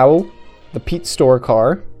Michael McDowell, the Pete Store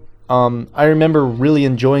car. I remember really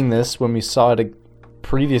enjoying this when we saw it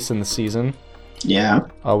previous in the season. Yeah.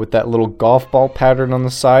 With that little golf ball pattern on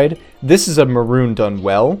the side. This is a maroon done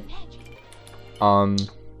well.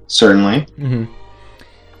 Certainly.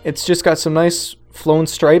 It's just got some nice flowing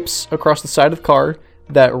stripes across the side of the car.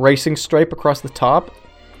 That racing stripe across the top.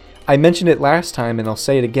 I mentioned it last time and I'll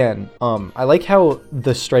say it again. I like how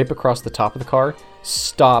the stripe across the top of the car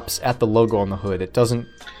stops at the logo on the hood. It doesn't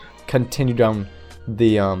continue down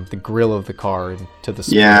the grill of the car and to the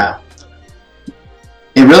spoiler. Yeah.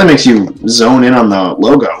 It really makes you zone in on the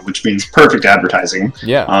logo, which means perfect advertising.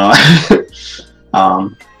 Yeah.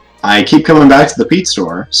 I keep coming back to the Pete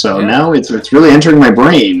Store, so now it's really entering my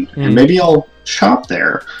brain, and maybe I'll shop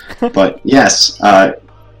there. But yes,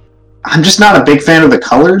 I'm just not a big fan of the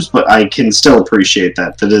colors, but I can still appreciate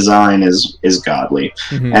that the design is godly,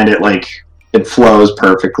 and it flows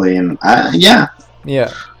perfectly, and yeah.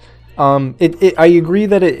 Yeah. I agree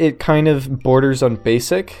that it kind of borders on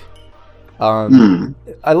basic.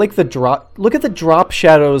 I like the drop. Look at the drop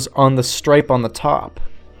shadows on the stripe on the top.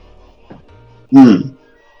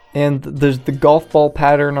 And there's the golf ball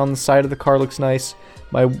pattern on the side of the car looks nice.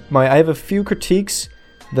 I have a few critiques.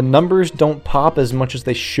 The numbers don't pop as much as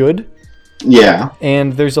they should. Yeah.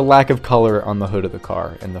 And there's a lack of color on the hood of the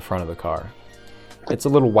car and the front of the car. It's a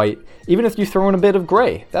little white. Even if you throw in a bit of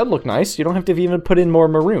gray, that'd look nice. You don't have to even put in more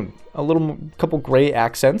maroon. Couple gray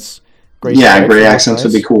accents. Gray accents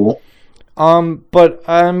would be cool. But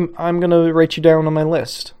I'm gonna write you down on my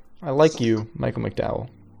list. I like you, Michael McDowell.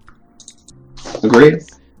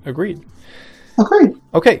 Agreed.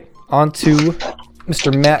 Okay, on to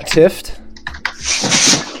Mr. Matt Tift.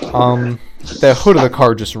 The hood of the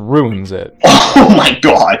car just ruins it. Oh my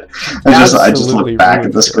god! I just looked back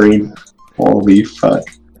at the screen. Holy fuck!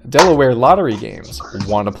 Delaware lottery games.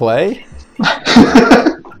 Want to play?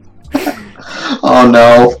 Oh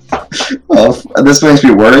no! Oh, this makes me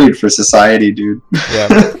worried for society, dude.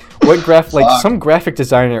 Yeah. Some graphic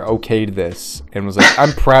designer okayed this and was like,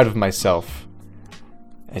 "I'm proud of myself."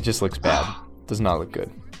 It just looks bad. Does not look good.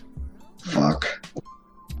 Fuck.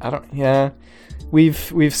 Yeah.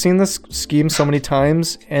 We've seen this scheme so many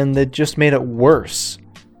times, and they just made it worse.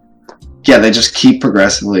 Yeah, they just keep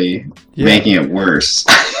progressively making it worse.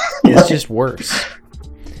 It's just worse.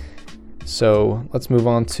 So let's move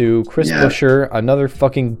on to Chris Buescher, another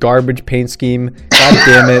fucking garbage paint scheme. God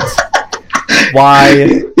damn it. Why?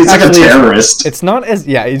 He's like a terrorist. It's not as...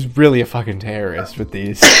 Yeah, he's really a fucking terrorist with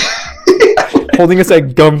these. Holding us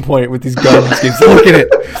at gunpoint with these garbage schemes. Look at it.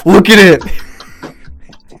 Look at it.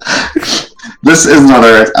 This is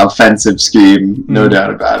another offensive scheme, no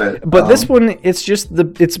doubt about it. But this one, it's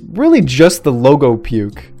really just the logo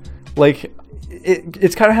puke. Like,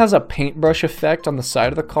 it kind of has a paintbrush effect on the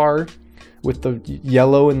side of the car with the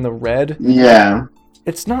yellow and the red. Yeah.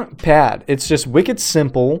 It's not bad. It's just wicked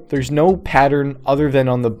simple. There's no pattern other than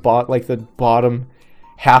on the bottom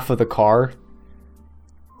half of the car.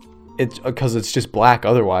 It's because it's just black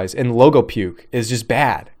otherwise, and logo puke is just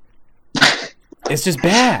bad. It's just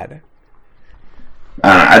bad.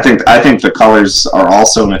 I think the colors are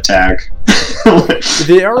also an attack.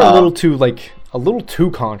 They are a little too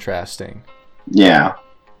contrasting. Yeah. A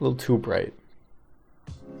little too bright.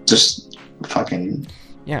 Just fucking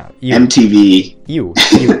ew. MTV. Ew.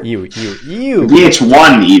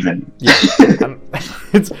 VH1 even. Yeah.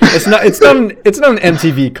 It's not an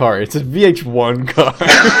MTV car. It's a VH1 car.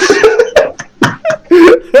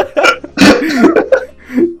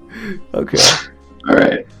 Okay. All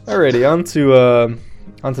right. Alrighty,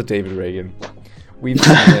 on to David Reagan. We've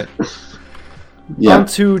seen it. On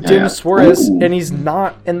to James Suarez, and he's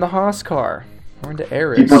not in the Haas car. We're into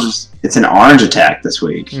Eris. It's an orange attack this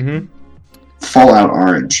week. Mm-hmm. Full out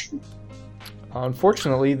orange.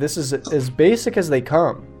 Unfortunately, this is as basic as they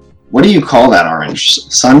come. What do you call that orange?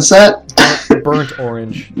 Sunset? Burnt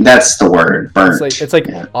orange. That's the word. Burnt. It's like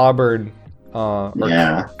Auburn.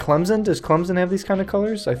 Clemson? Does Clemson have these kind of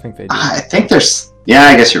colors? I think they do. I think there's... Yeah,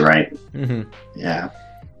 I guess you're right. Mm-hmm. Yeah.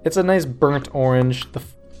 It's a nice burnt orange.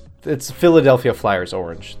 It's Philadelphia Flyers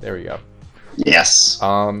orange. There we go. Yes.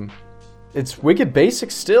 It's wicked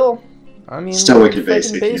basic still. I mean, still wicked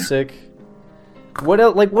basic. Yeah. What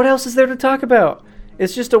else? What else is there to talk about?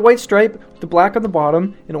 It's just a white stripe, the black on the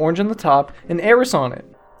bottom, and orange on the top, and Eris on it.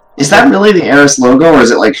 Is that really the Eris logo, or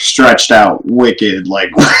is it like stretched out wicked,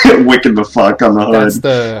 like wicked the fuck on the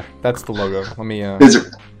hood? That's the logo. Let me. Is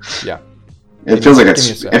it? Yeah. It feels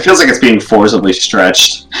like it's being forcibly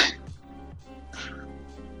stretched.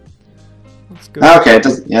 That's good. Okay,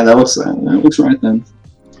 that looks right then.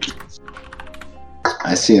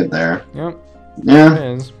 I see it there. Yep. Yeah.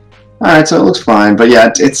 It is. All right, so it looks fine, but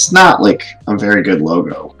yeah, it's not like a very good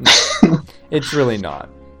logo. It's really not,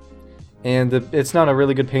 and it's not a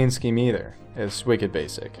really good paint scheme either. It's wicked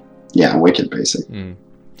basic. Yeah, wicked basic.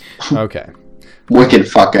 Okay. Wicked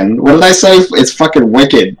fucking. What did I say? It's fucking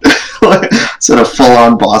wicked. Sort of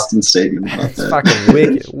full-on Boston statement about It's that. fucking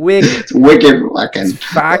wicked. It's wicked fucking. It's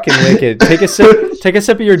fucking wicked. Take a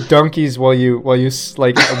sip of your donkeys while you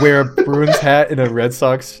like wear a Bruins hat and a Red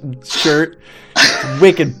Sox shirt. It's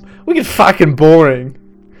wicked fucking boring.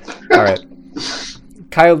 All right.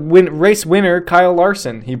 Race winner Kyle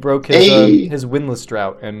Larson. He broke his winless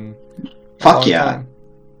drought and fuck yeah.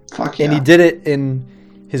 Fuck yeah. And he did it in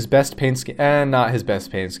his best paint scheme, and not his best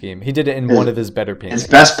paint scheme. He did it in one of his better paint schemes. His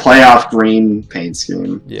best playoff green paint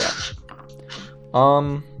scheme. Yeah.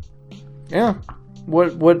 Yeah.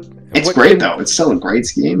 It's great though. It's still a great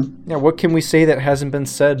scheme. Yeah. What can we say that hasn't been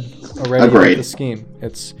said already about the scheme?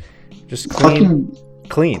 It's Just clean. Fucking,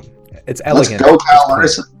 Clean. It's let's elegant. go, It's Kyle clean.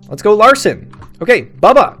 Larson. Let's go, Larson. Okay,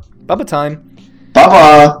 Bubba. Bubba time.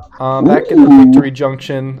 Bubba. Back in the Ooh. victory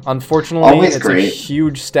junction. Unfortunately, Always it's great. a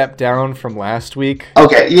huge step down from last week.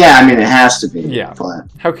 Okay, yeah, I mean, it has to be. Yeah. But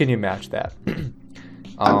How can you match that?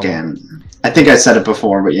 again, I think I said it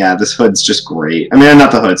before, but yeah, this hood's just great. I mean,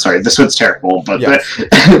 not the hood, sorry. This hood's terrible, but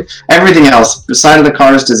everything else, beside of the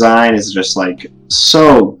car's design, is just like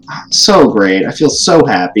so great. I feel so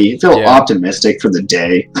happy. I feel Yeah. optimistic for the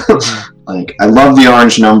day. Like, I love the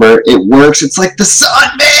orange number. It works. It's like the sun,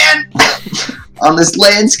 man, on this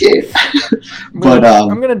landscape. But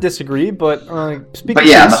I'm gonna disagree, but speaking. but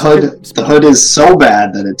yeah, the hood is so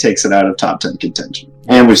bad that it takes it out of top 10 contention,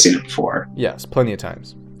 and we've seen it before. Yes, plenty of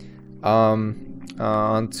times.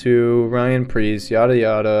 On to Ryan Preece, yada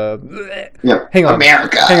yada. Yep. Hang on.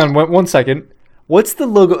 America. Hang on, one second. What's the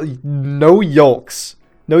logo? No yolks.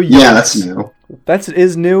 No yolks. Yeah, that's new. That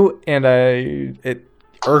is new, and it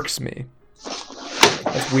irks me.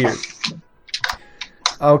 That's weird.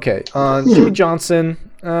 Okay, Jimmy Johnson.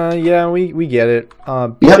 Yeah, we get it.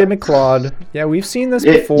 BJ McLeod. Yeah, we've seen this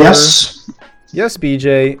before. Yes. Yes,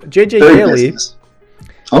 BJ. JJ Very Haley. business.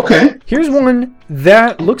 Okay. Here's one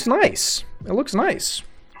that looks nice. It looks nice.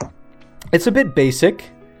 It's a bit basic,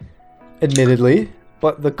 admittedly,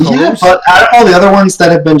 but the colors. Yeah, but out of all the other ones that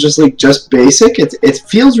have been just basic, it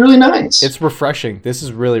feels really nice. It's refreshing. This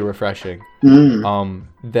is really refreshing.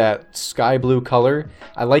 That sky blue color.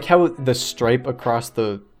 I like how the stripe across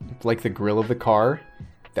the grill of the car.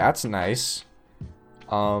 That's nice.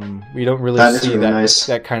 We don't really That is see really nice.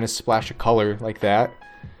 that kind of splash of color like that.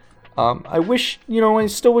 I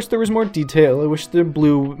still wish there was more detail. I wish there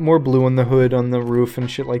more blue on the hood, on the roof, and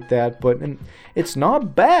shit like that. But it's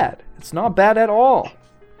not bad. It's not bad at all.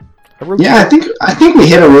 I think we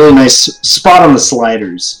hit a really nice spot on the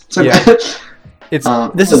sliders. So Yeah.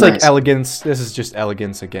 This is like nice. elegance. This is just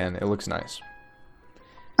elegance again. It looks nice.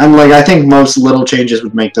 And I think most little changes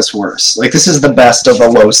would make this worse. Like, this is the best of the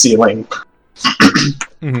low ceiling.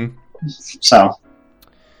 Mm-hmm. So.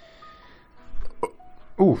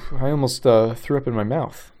 Ooh, I almost threw up in my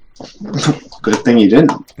mouth. Good thing you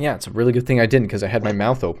didn't. Yeah, it's a really good thing I didn't because I had my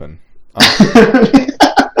mouth open.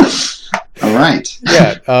 All right.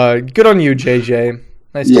 Yeah, good on you, JJ.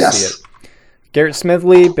 Nice to see it. Garrett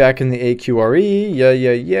Smedley back in the AQRE. Yeah.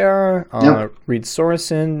 Yep. Reed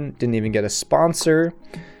Sorensen didn't even get a sponsor.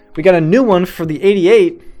 We got a new one for the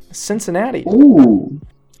 88, Cincinnati. Ooh.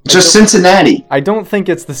 Just Cincinnati. I don't think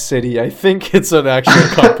it's the city. I think it's an actual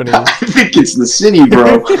company. I think it's the city,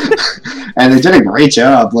 bro. And they did a great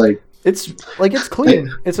job. It's clean.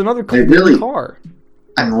 It's another clean really- car.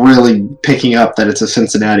 I'm really picking up that it's a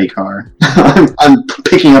Cincinnati car. I'm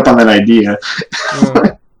picking up on that idea.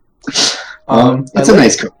 Yeah. It's a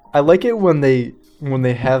nice car. I like it when they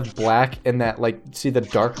have black and that see the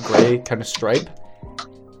dark gray kind of stripe.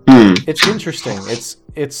 It's interesting.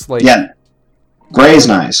 It's like gray is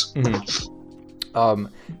nice. Mm-hmm.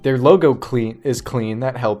 Their logo is clean.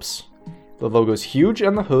 That helps. The logo's huge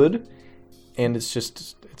on the hood, and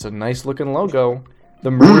it's a nice looking logo. The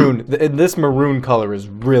maroon, this maroon color is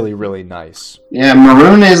really, really nice. Yeah,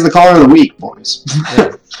 maroon is the color of the week, boys.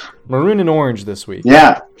 Yeah. Maroon and orange this week.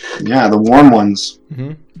 Yeah, the warm ones.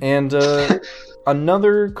 Mm-hmm. And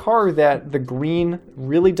another car that the green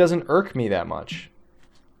really doesn't irk me that much.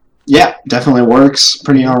 Yeah, definitely works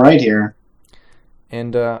pretty all right here.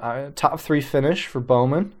 And top 3 finish for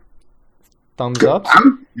Bowman. Thumbs up.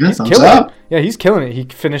 Yeah, He's thumbs killing up. it. Yeah, he's killing it. He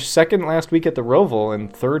finished 2nd last week at the Roval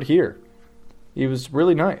and 3rd here. He was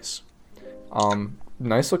really nice.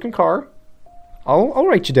 Nice looking car. I'll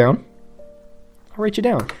write you down.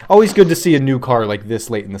 Always good to see a new car like this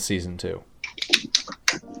late in the season too.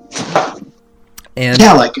 And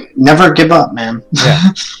Yeah, never give up, man. yeah,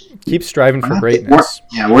 keep striving for greatness.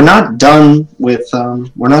 We're not done with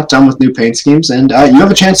new paint schemes, and you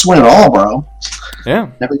have a chance to win it all, bro. Yeah.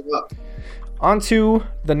 Never give up. On to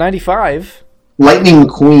the 95. Lightning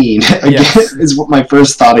Queen again Yes. is what my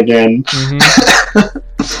first thought again.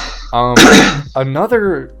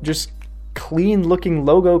 Another just clean looking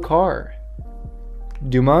logo car.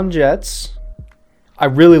 Dumont Jets. I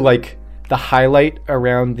really like the highlight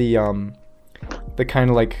around the kind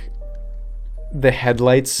of the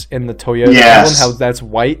headlights in the Toyota Yes. emblem, how that's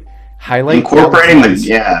white highlight. Incorporating that was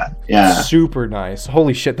the nice. Super nice.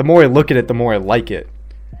 Holy shit, the more I look at it, the more I like it.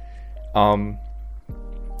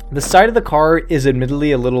 The side of the car is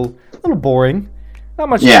admittedly a little boring.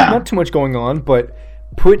 Not too much going on, but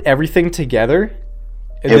put everything together.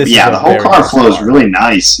 The whole car flows really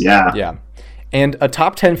nice. Yeah. Yeah. And a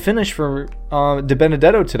top 10 finish for De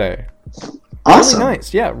Benedetto today. Awesome. Really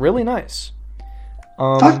nice. Yeah, really nice.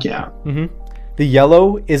 Fuck yeah. The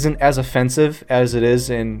yellow isn't as offensive as it is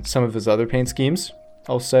in some of his other paint schemes,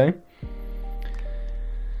 I'll say.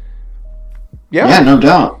 Yeah, no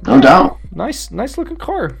doubt. No doubt. Nice looking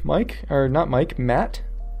car, Mike. Or not Mike, Matt.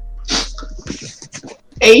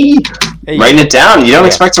 Hey. Writing it down. You don't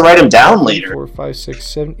expect to write them down later. 4, 5, 6,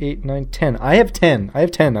 7, 8, 9, 10. I have 10.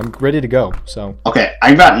 I'm ready to go. So. Okay,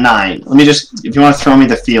 I got 9. Let me just, if you want to throw me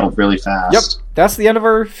the field really fast. Yep, that's the end of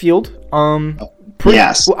our field.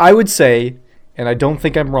 Yes. Well, I would say, and I don't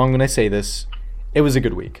think I'm wrong when I say this, it was a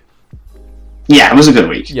good week. Yeah, it was a good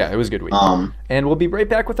week. Yeah, it was a good week. And we'll be right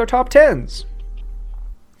back with our top 10s.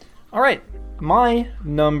 All right, my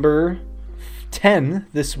number 10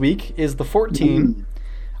 this week is the 14.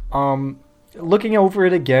 Looking over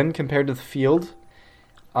it again compared to the field,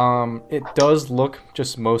 it does look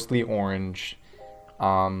just mostly orange.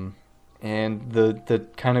 And the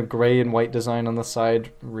kind of gray and white design on the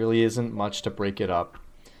side really isn't much to break it up.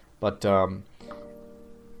 But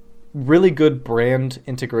really good brand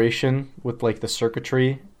integration with like the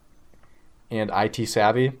circuitry and IT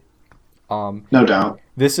savvy. No doubt.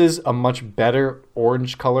 This is a much better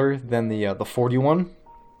orange color than the 41.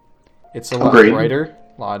 It's a lot Agreed. brighter,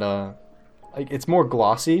 it's more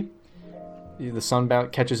glossy. The sun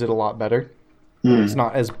catches it a lot better. It's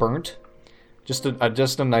not as burnt. Just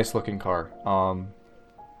a nice looking car.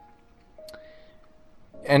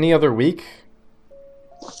 Any other week,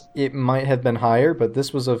 it might have been higher, but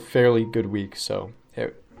this was a fairly good week, so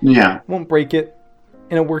it won't break it,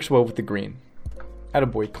 and it works well with the green.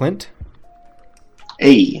 Attaboy, Clint.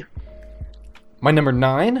 Hey. My number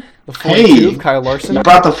 9, the 42 of Kyle Larson. You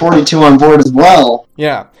brought the 42 on board as well.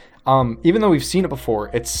 Yeah. Even though we've seen it before,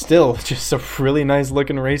 it's still just a really nice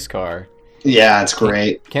looking race car. Yeah, it's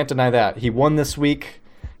great. Can't deny that. He won this week.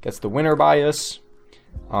 Gets the winner bias.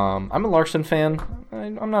 I'm a Larson fan.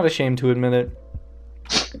 I'm not ashamed to admit it.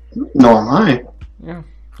 Nor am I. Yeah.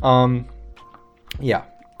 Yeah.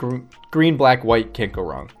 Green, black, white. Can't go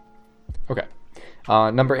wrong. Okay.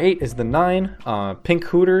 Number 8 is the 9. Pink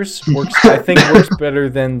Hooters I think works better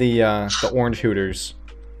than the orange Hooters.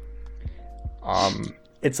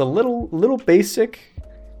 It's a little basic,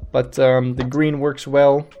 but the green works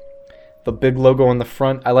well. The big logo on the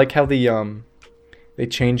front. I like how they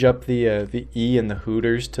change up the E and the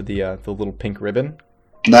Hooters to the little pink ribbon.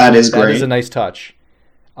 That is great. That is a nice touch.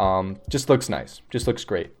 Just looks nice. Just looks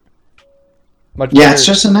great. Much yeah, better. It's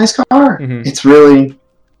just a nice car. Mhm.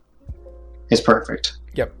 It's perfect.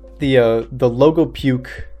 Yep. The logo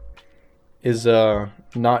puke is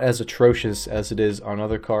not as atrocious as it is on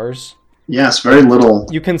other cars. Yes, very little.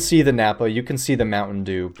 You can see the Napa, you can see the Mountain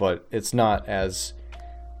Dew, but it's not as...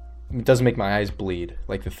 It doesn't make my eyes bleed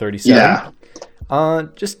like the 37. Yeah.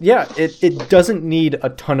 It doesn't need a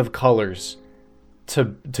ton of colors to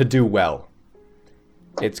do well.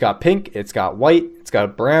 It's got pink, it's got white, it's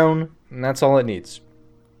got brown, and that's all it needs.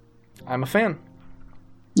 I'm a fan.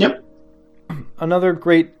 Yep. Another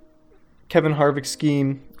great Kevin Harvick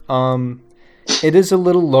scheme. It is a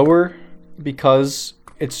little lower because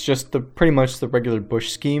it's just pretty much the regular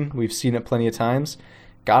Busch scheme. We've seen it plenty of times.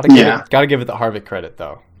 Gotta give it the Harvick credit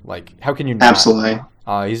though. Like, how can you not? Absolutely.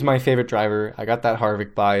 He's my favorite driver. I got that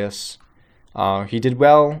Harvick bias. He did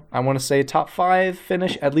well. I want to say top 5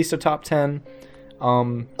 finish, at least a top 10.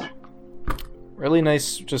 Really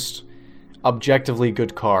nice, just objectively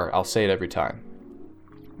good car. I'll say it every time.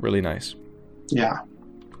 Really nice. Yeah.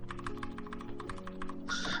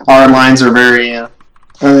 Our lines are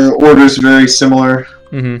our orders are very similar.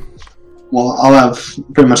 Mm-hmm. Well, I'll have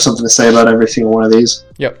pretty much something to say about every single one of these.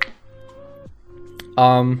 Yep.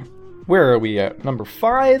 Where are we at? Number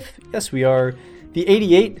 5? Yes, we are. The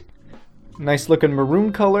 88. Nice looking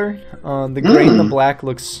maroon color. The gray and the black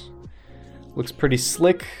looks pretty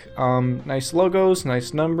slick. Nice logos,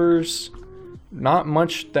 nice numbers. Not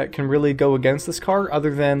much that can really go against this car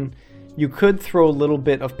other than you could throw a little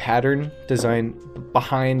bit of pattern design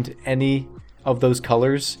behind any of those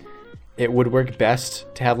colors. It would work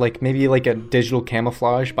best to have maybe a digital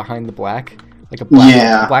camouflage behind the black. Like a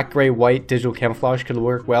black, gray, white digital camouflage could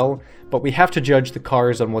work well, but we have to judge the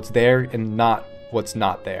cars on what's there and not what's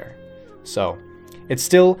not there. So, it's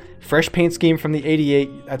still fresh paint scheme from the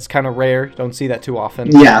 88. That's kind of rare. Don't see that too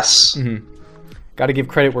often. Yes. Mm-hmm. Got to give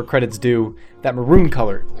credit where credit's due. That maroon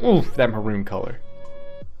color. Ooh, that maroon color.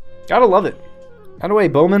 Gotta love it. Out of the way,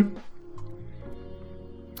 Bowman.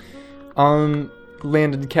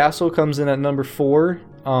 Landon Castle comes in at number 4.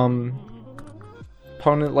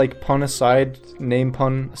 Pun aside, name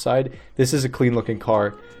pun aside, this is a clean looking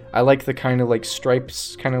car. I like the kind of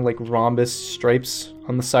stripes, kind of rhombus stripes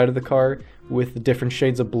on the side of the car with the different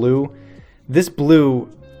shades of blue. This blue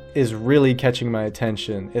is really catching my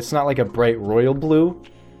attention. It's not like a bright royal blue,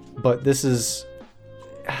 but this is,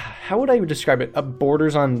 how would I describe it?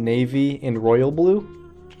 Borders on navy and royal blue,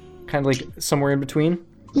 kind of like somewhere in between.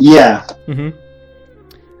 Yeah.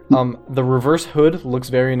 The reverse hood looks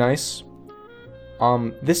very nice.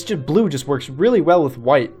 This blue just works really well with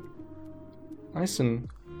white. Nice and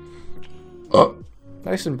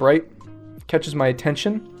bright. Catches my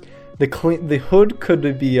attention. The hood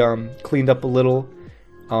could be cleaned up a little.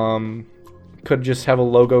 Could just have a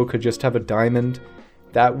logo. Could just have a diamond.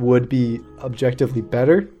 That would be objectively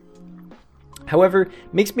better. However,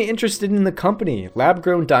 makes me interested in the company.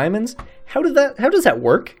 Lab-grown diamonds. How does that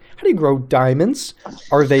work? How do you grow diamonds?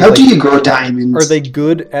 How do you grow diamonds? Are they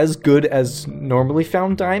good as normally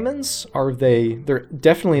found diamonds? They're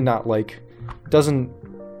definitely not like,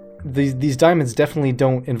 these diamonds definitely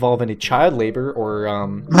don't involve any child labor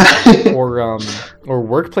or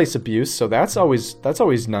workplace abuse, so that's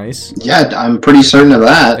always nice. Yeah, I'm pretty certain of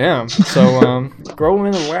that. Yeah. So grow them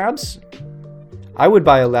in the labs. I would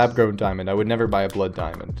buy a lab-grown diamond. I would never buy a blood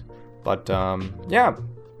diamond. But yeah,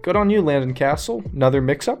 good on you, Landon Castle. Another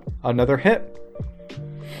mix-up, another hit.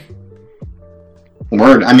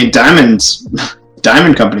 Word. I mean, diamond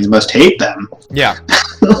companies must hate them. Yeah.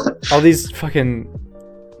 All these fucking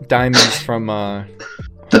diamonds from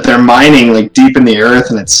that they're mining like deep in the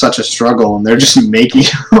earth, and it's such a struggle, and they're just making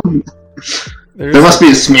them. There must be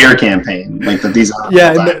a smear campaign like that. These are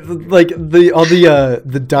like all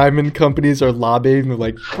the diamond companies are lobbying. They're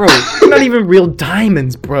like, bro, they're not even real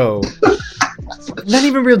diamonds, bro. Not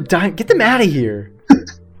even real diamonds. Get them out of here.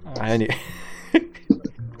 Anyway.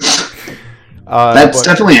 That's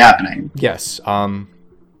definitely happening. Yes.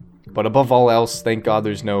 But above all else, thank God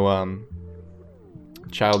there's no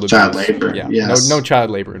child labor. Yeah. Yes. No child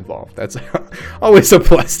labor involved. That's always a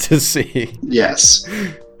plus to see. Yes.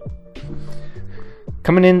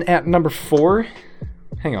 Coming in at number 4.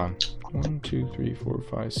 Hang on. 1, 2, 3, 4,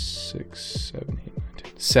 5, 6, 7, 8, 9,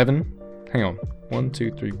 10. 7. Hang on. 1,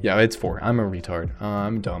 2, 3. Yeah, it's 4. I'm a retard.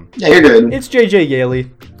 I'm dumb. Yeah, you're good. It's JJ Yaley.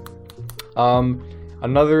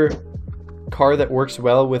 Another car that works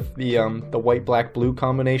well with the white, black, blue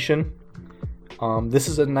combination. This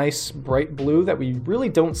is a nice bright blue that we really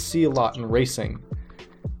don't see a lot in racing.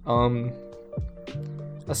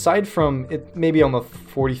 Aside from it, maybe on the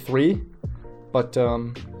 43. But,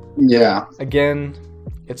 yeah. Again,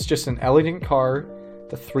 it's just an elegant car.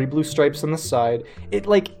 The 3 blue stripes on the side.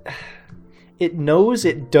 It knows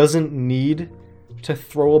it doesn't need to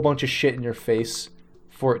throw a bunch of shit in your face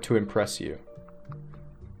for it to impress you.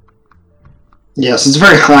 Yes, it's a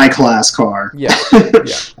very high-class car. Yeah,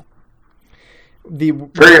 yeah.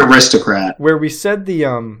 Very aristocrat. Where we said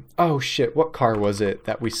oh shit, what car was it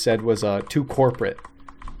that we said was too corporate?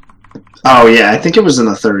 Oh, yeah, I think it was in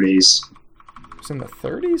the 30s. It was in the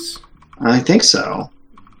 30s? I think so.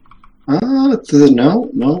 No.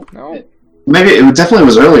 Maybe it definitely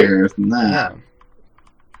was earlier than that. Yeah.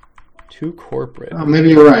 Too corporate. Oh, maybe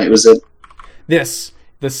you're right. Was it the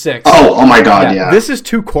 6? Oh my God, yeah. This is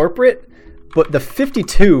too corporate, but the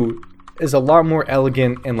 52 is a lot more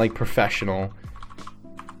elegant and like professional.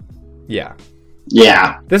 Yeah.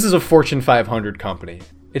 Yeah. This is a Fortune 500 company.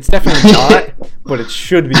 It's definitely not, but it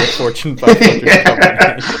should be a Fortune 500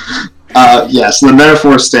 company. Yes, the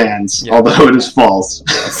metaphor stands, yeah. Although it is false.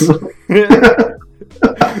 Yes.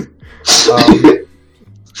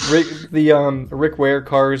 Rick Ware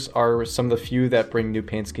cars are some of the few that bring new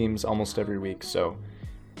paint schemes almost every week, so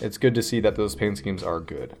it's good to see that those paint schemes are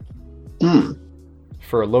good.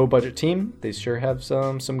 For a low-budget team, they sure have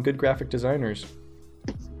some good graphic designers.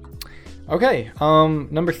 Okay,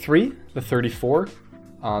 number 3, the 34,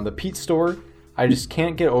 the Pete Store. I just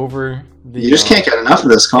can't get over the... You just can't get enough of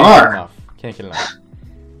this car. Can't get enough.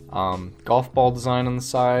 Golf ball design on the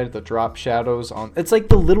side, the drop shadows on... It's like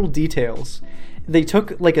the little details. They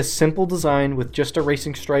took like a simple design with just a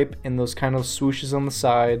racing stripe and those kind of swooshes on the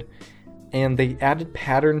side, and they added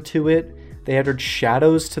pattern to it. They added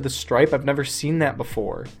shadows to the stripe. I've never seen that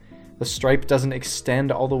before. The stripe doesn't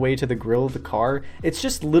extend all the way to the grill of the car. It's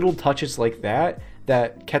just little touches like that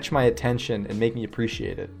that catch my attention and make me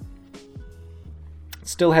appreciate it. It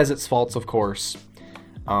still has its faults, of course,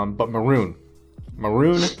 but maroon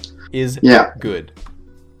is good.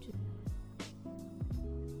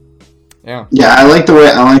 Yeah. Yeah, I like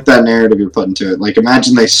that narrative you're putting to it. Like,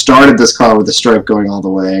 imagine they started this car with the stripe going all the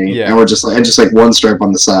way, and we're just like one stripe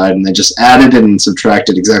on the side, and they just added and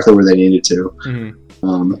subtracted exactly where they needed to,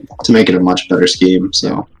 to make it a much better scheme.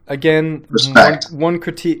 So again, respect. One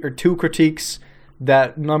critique or two critiques.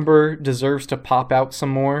 That number deserves to pop out some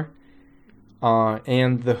more,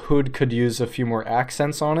 and the hood could use a few more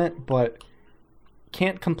accents on it. But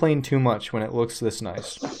can't complain too much when it looks this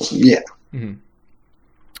nice. Yeah. Mm-hmm.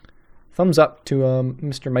 Thumbs up to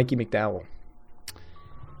Mr. Mikey McDowell.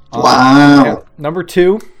 Wow. Yeah. Number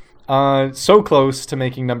 2, so close to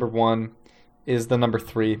making number 1, is the number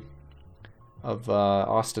 3 of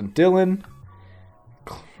Austin Dillon.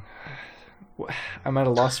 I'm at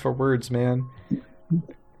a loss for words, man.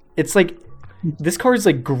 It's like this car is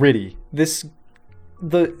like gritty. It's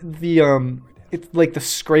like the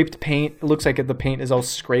scraped paint. It looks like the paint is all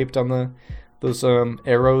scraped on those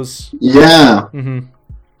arrows. Yeah. Mm-hmm.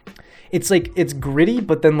 It's like it's gritty,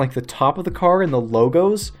 but then like the top of the car and the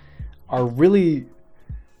logos are really.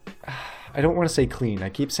 I don't want to say clean. I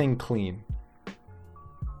keep saying clean.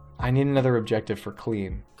 I need another objective for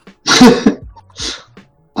clean.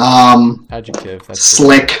 Adjective. That's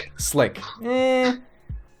slick. Slick.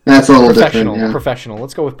 That's a little Professional. different. Yeah. Professional.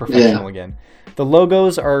 Let's go with professional again. The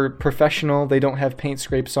logos are professional. They don't have paint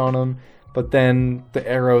scrapes on them, but then the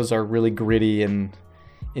arrows are really gritty and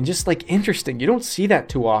just like interesting. You don't see that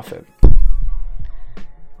too often.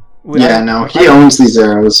 He owns these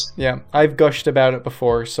arrows. Yeah, I've gushed about it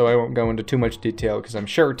before, so I won't go into too much detail because I'm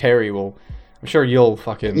sure you'll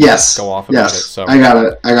fucking go off about it. So I got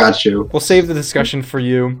it. I got you. We'll save the discussion for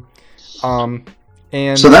you.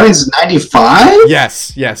 And so that means 95?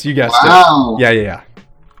 Yes, you guessed it. Wow. Yeah.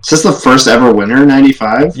 Is this the first ever winner,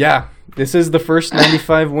 95? Yeah, this is the first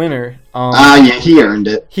 95 winner. Yeah, he earned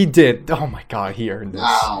it. He did. Oh my god, he earned this.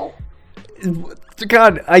 Wow.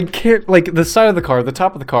 God, I can't, like, the side of the car, the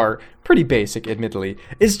top of the car, pretty basic, admittedly.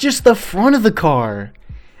 It's just the front of the car.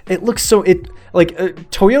 It looks so,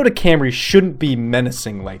 Toyota Camry shouldn't be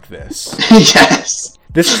menacing like this. Yes.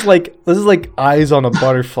 This is like eyes on a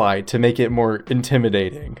butterfly to make it more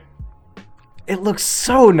intimidating. It looks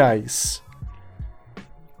so nice.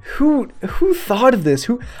 Who thought of this?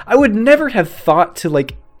 I would never have thought to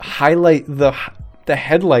like highlight the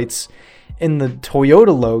headlights in the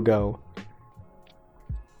Toyota logo.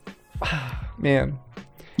 Man.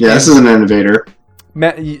 Yeah, this is an innovator.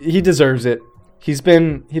 Matt, he deserves it. He's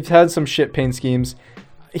had some shit paint schemes.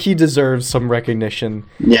 He deserves some recognition.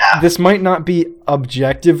 Yeah. This might not be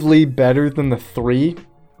objectively better than the 3,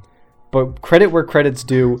 but credit where credit's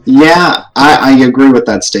due. Yeah, I agree with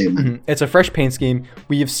that statement. Mm-hmm. It's a fresh paint scheme.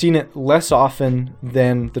 We have seen it less often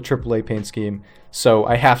than the AAA paint scheme, so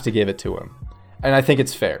I have to give it to him. And I think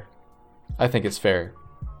it's fair.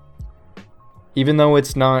 Even though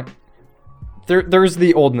it's not... There's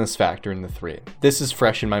the oldness factor in the 3. This is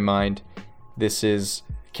fresh in my mind. This is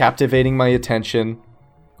captivating my attention.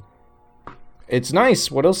 It's nice.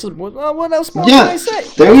 What else more can I say?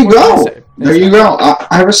 There you go. There you go.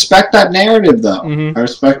 I respect that narrative, though. Mm-hmm. I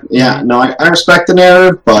respect the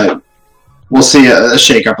narrative, but we'll see a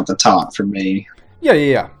shake-up at the top for me.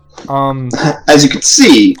 Yeah. As you can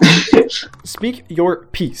see. Speak your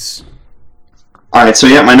piece. All right, so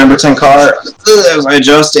yeah, my number 10 car, as I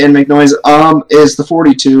adjust and make noise, is the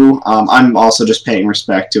 42. I'm also just paying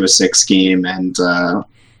respect to a 6 scheme, and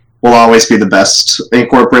will always be the best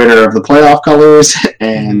incorporator of the playoff colors,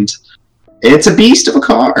 and it's a beast of a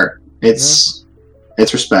car. It's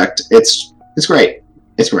respect. It's great.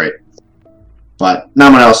 It's great. But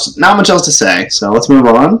not much else to say. So let's move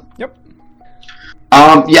on. Yep.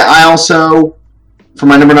 I also, for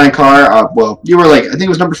my number 9 car, you were like, I think it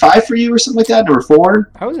was number 5 for you or something like that, number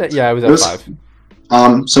 4. How was that? Yeah, I was at 5.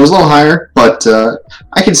 So it was a little higher, but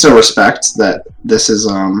I can still respect that this is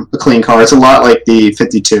a clean car. It's a lot like the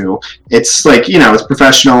 52. It's like, it's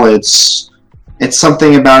professional. It's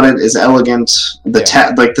something about it is elegant.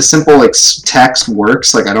 The the simple text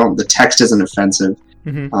works. The text isn't offensive.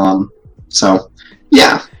 Mm-hmm. So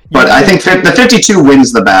yeah, but I think the 52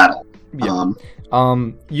 wins the battle. Yeah.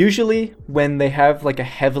 Usually when they have like a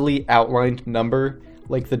heavily outlined number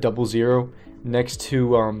like the 00 next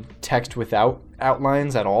to text without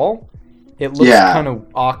outlines at all, it looks kind of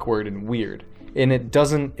awkward and weird. And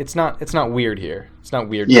it's not weird here. It's not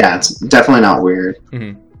weird. Yeah, it's definitely not weird.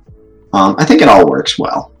 Mm-hmm. I think it all works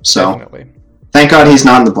well. So definitely. Thank God he's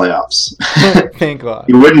not in the playoffs. Thank God.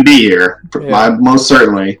 He wouldn't be here. Most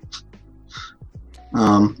certainly.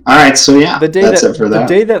 All right, so yeah, that's it for that.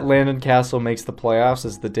 The day that Landon Castle makes the playoffs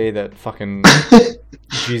is the day that fucking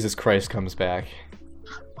Jesus Christ comes back.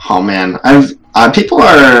 Oh man,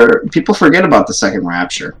 people forget about the second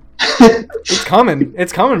Rapture. It's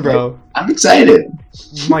coming, bro. I'm excited.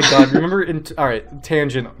 My God, remember? All right,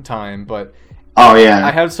 tangent time, but oh yeah,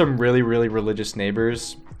 I have some really, really religious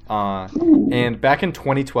neighbors. And back in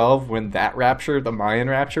 2012, when that Rapture, the Mayan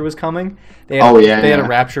Rapture, was coming, they had a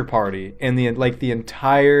Rapture party, and the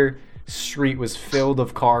entire street was filled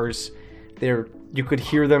of cars You could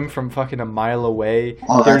hear them from fucking a mile away.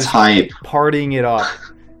 Oh, They're that's just hype. partying it up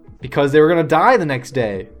because they were gonna die the next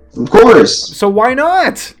day. Of course. So why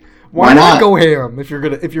not? Why not? Go ham if you're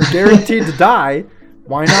guaranteed to die?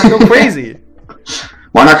 Why not go crazy?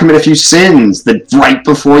 Why not commit a few sins that right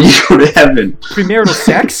before you go to heaven? Premarital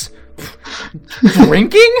sex?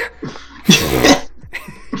 Drinking?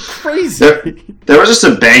 Crazy. There was just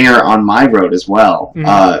a banger on my road as well.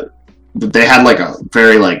 Mhm. They had like a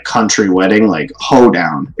very like country wedding, like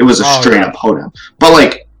hoedown. It was a straight up hoedown. But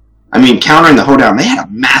like, I mean, countering the hoedown, they had a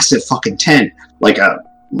massive fucking tent, like a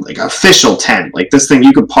official tent. Like this thing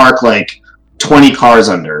you could park like 20 cars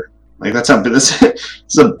under. Like that's how this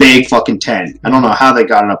is a big fucking tent. I don't know how they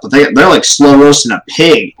got it up, but they're like slow roasting a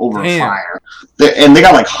pig over fire. And they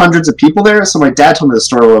got like hundreds of people there. So my dad told me the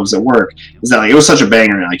story while I was at work. Is that like it was such a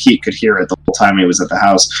banger, and like he could hear it the whole time he was at the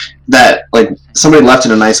house. That like somebody left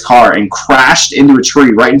in a nice car and crashed into a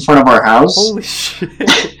tree right in front of our house. Holy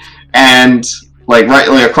shit. And like right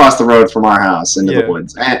like across the road from our house into the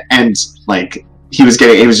woods, and like. He was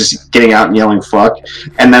just getting out and yelling "fuck,"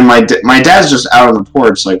 and then my dad's just out on the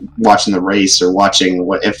porch like watching the race or watching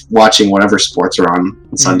whatever sports are on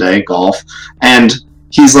Sunday, golf, and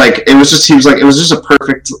he was like it was just a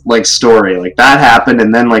perfect like story. Like that happened,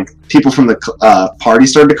 and then like people from the party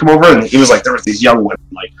started to come over, and he was like there was these young women,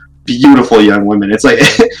 like beautiful young women. It's like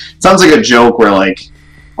it sounds like a joke where like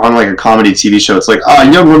on like a comedy TV show, it's like,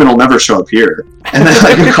 young women will never show up here, and then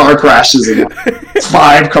like a car crashes and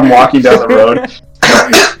 5 come walking down the road.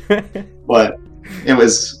 But it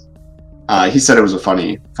was, he said it was a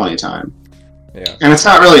funny time. Yeah. And it's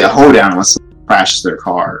not really a hoedown unless someone crashes their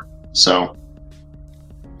car. So.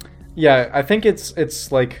 Yeah, I think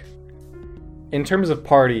it's like, in terms of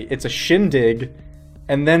party, it's a shindig,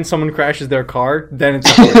 and then someone crashes their car, then it's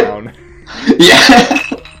a hoedown. Yeah.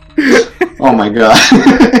 Oh my god.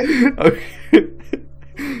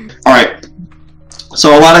 Alright.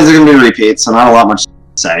 So a lot of these are going to be repeats, so not a lot much to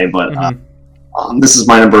say, but this is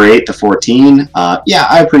my number 8, the 14. Yeah,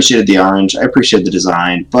 I appreciated the orange. I appreciated the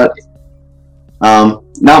design, but not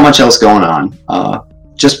much else going on.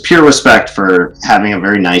 Just pure respect for having a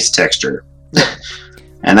very nice texture.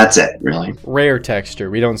 And that's it, really. Rare texture.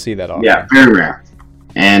 We don't see that often. Yeah, very rare.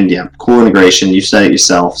 And yeah, cool integration. You said it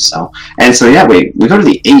yourself. So yeah, we go to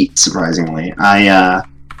the 8. Surprisingly,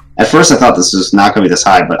 at first I thought this was not going to be this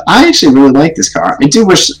high, but I actually really like this car. I do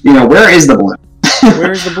wish where is the blue?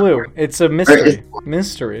 Where's the blue? It's a mystery.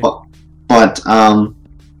 Mystery. But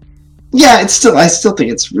yeah, I still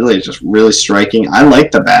think it's really just really striking. I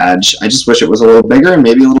like the badge. I just wish it was a little bigger and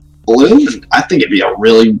maybe a little blue. I think it'd be a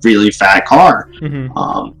really really fat car.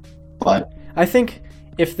 Mm-hmm. But I think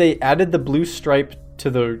if they added the blue stripe to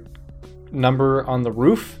the number on the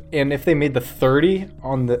roof, and if they made the 30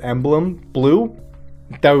 on the emblem blue,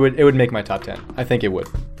 it would make my top 10. I think it would.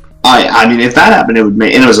 I mean, if that happened, and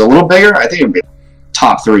it was a little bigger, I think it would be a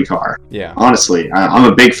top 3 car. Yeah. Honestly,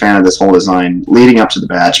 I'm a big fan of this whole design leading up to the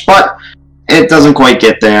badge, but it doesn't quite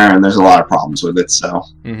get there, and there's a lot of problems with it. So,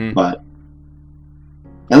 but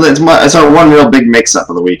and it's our one real big mix-up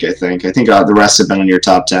of the week. I think the rest have been in your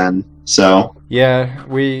top 10. So yeah,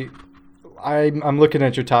 I'm looking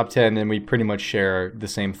at your top 10, and we pretty much share the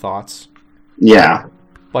same thoughts. Yeah.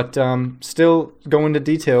 But still go into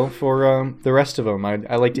detail for the rest of them.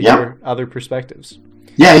 I like to hear other perspectives.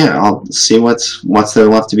 Yeah. I'll see what's there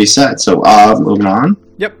left to be said. So moving on.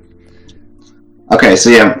 Yep. Okay, so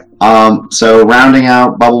yeah. So rounding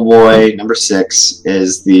out Bubble Boy, number 6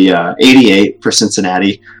 is the 88 for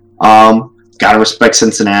Cincinnati. Gotta respect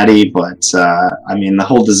Cincinnati, but I mean the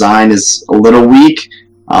whole design is a little weak.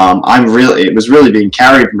 It was really being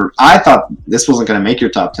carried. I thought this wasn't going to make your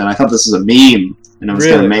top 10. I thought this was a meme, and it was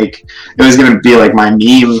going to be like my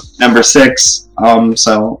meme number 6.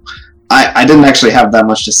 So I didn't actually have that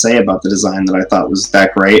much to say about the design that I thought was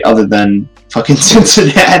that great, other than fucking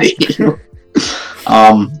Cincinnati.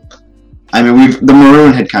 I mean, the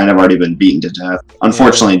maroon had kind of already been beaten to death,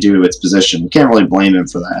 unfortunately, due to its position. Can't really blame him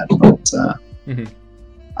for that, but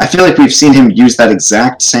I feel like we've seen him use that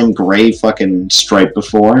exact same gray fucking stripe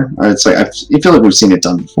before. It's like I feel like we've seen it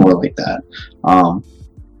done before like that.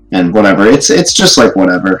 And whatever, it's just like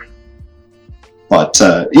whatever. But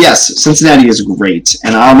yes, Cincinnati is great,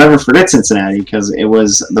 and I'll never forget Cincinnati because it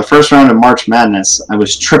was the first round of March Madness. I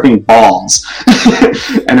was tripping balls,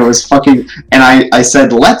 and it was fucking. And I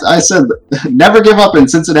said never give up in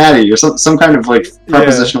Cincinnati, or some kind of like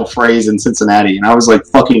prepositional phrase in Cincinnati, and I was like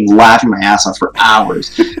fucking laughing my ass off for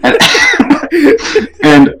hours.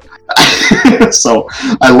 And So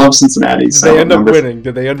I love Cincinnati. Did they end up winning?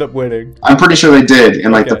 Did they end up winning? I'm pretty sure they did.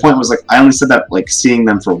 And like Okay. the point was like I only said that like seeing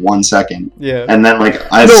them for 1 second, Yeah. and then like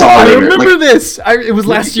I No, saw I later. remember Like, this. It was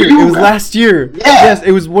last year. you It was were- last year. Yeah. Yes,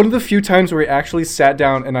 it was one of the few times where we actually sat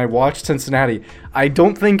down and I watched Cincinnati. I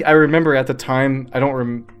don't think I remember at the time.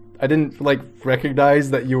 I didn't like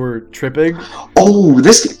recognize that you were tripping. oh,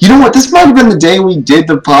 this. You know what? This might have been the day we did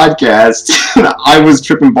the podcast. I was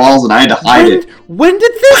tripping balls and I had to hide it. When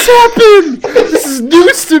did this happen? This is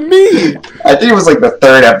news to me. I think it was like the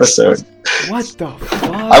 3rd episode. What the fuck?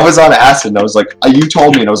 I was on acid and I was like, you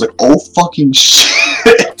told me, and I was like, oh fucking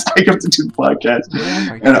shit, I have to do the podcast. Oh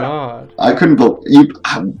my And god. I couldn't believe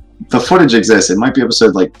the footage exists. It might be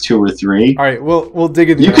episode like 2 or 3. All right, we'll dig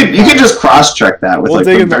in. The You can archives. just cross check that with We'll like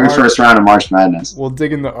dig the in the very arch- first round of March Madness. We'll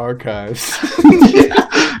dig in the archives.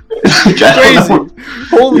 Like, I don't know. Crazy.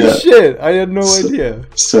 Holy Yeah. shit! I had no So- idea.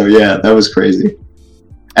 So yeah, that was crazy.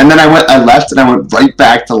 And then I left and I went right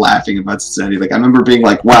back to laughing about Cincinnati. Like I remember being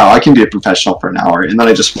like, wow, I can be a professional for an hour. And then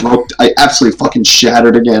I absolutely fucking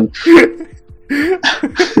shattered again.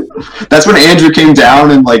 That's when Andrew came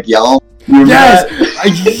down and like yelled. You remember Yes!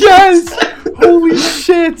 that? Yes! Holy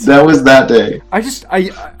shit! That was that day.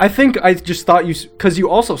 I think I just thought you, because you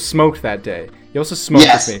also smoked that day. You also smoked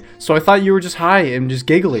Yes. with me. So I thought you were just high and just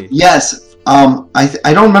giggly. Yes. I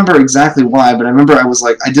don't remember exactly why, but I remember I was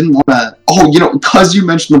like, I didn't want to. Oh, you know, because you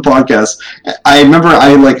mentioned the podcast, I remember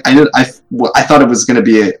I thought it was going to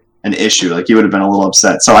be an issue. Like you would have been a little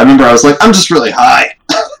upset. So I remember I was like, I'm just really high.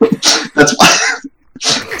 That's why.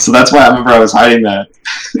 So that's why I remember I was hiding that.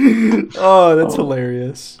 Oh, that's Oh.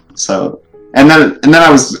 hilarious. So. And then I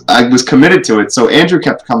was committed to it. So Andrew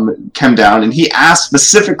came down and he asked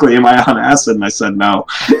specifically, "Am I on acid?" And I said no.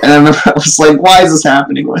 And I remember I was like, "Why is this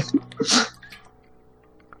happening?" That's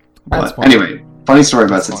But funny. anyway, funny story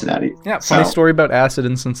about That's funny. Cincinnati. Yeah, funny So- story about acid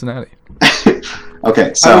in Cincinnati.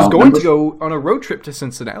 Okay, so I was going to go on a road trip to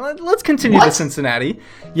Cincinnati. Let's continue to What? Cincinnati.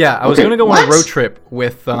 Yeah, I was Okay, going to go on a what? road trip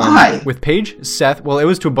with Why? with Paige, Seth. Well, it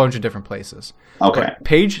was to a bunch of different places. Okay.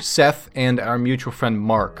 Paige, Seth, and our mutual friend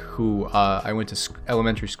Mark, who I went to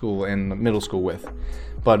elementary school and middle school with.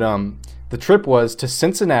 But the trip was to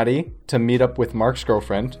Cincinnati to meet up with Mark's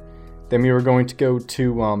girlfriend. Then we were going to go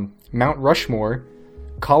to Mount Rushmore,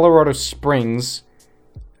 Colorado Springs,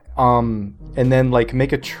 and then like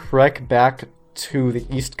make a trek back to the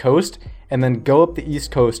East Coast, and then go up the East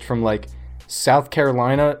Coast from like South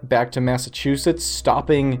Carolina back to Massachusetts,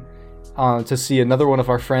 stopping to see another one of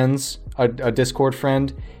our friends, a Discord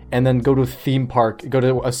friend, and then go to a theme park, go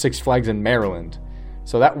to a Six Flags in Maryland.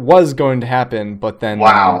 So that was going to happen, but then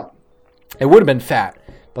Wow. it would have been fat.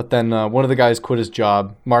 But then one of the guys quit his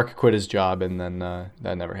job. Mark quit his job, and then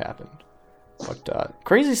that never happened. But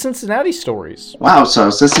crazy Cincinnati stories. Wow.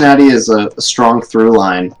 So Cincinnati is a strong through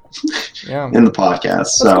line Yeah. in the podcast.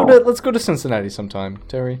 So Let's go to Cincinnati sometime,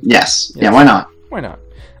 Terry. yes. Yes. Yeah. Why not? Why not?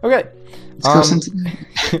 Okay. Let's go Cincinnati.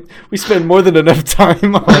 We spend more than enough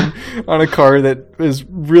time on a car that is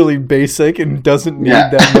really basic and doesn't need Yeah.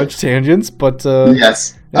 that much tangents, but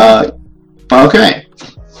Yes. Yeah. But okay.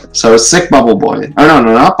 So Sick Bubble Boy. Oh no,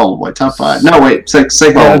 not Bubble Boy. Top 5. No, wait. Sick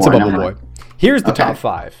yeah, Bubble that's Boy. a bubble never boy. mind. Here's the Okay. top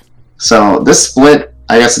 5. So this split,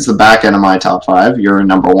 I guess it's the back end of my top 5. You're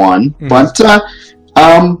number 1, Mhm. but I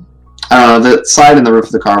don't know. The side and the roof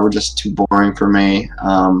of the car were just too boring for me.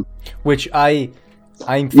 Which I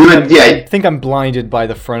think, You would- yeah. I think I'm blinded by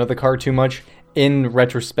the front of the car too much. In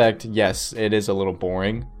retrospect, yes, it is a little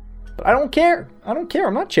boring, but I don't care.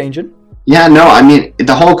 I'm not changing. Yeah, no, I mean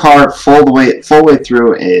the whole car full way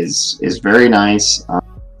through is very nice.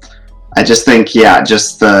 I just think, yeah,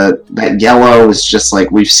 just that yellow is just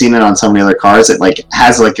like we've seen it on so many other cars. It like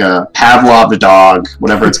has like a Pavlov dog,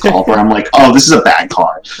 whatever it's called. Where I'm like, oh, this is a bad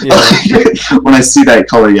car Yeah. when I see that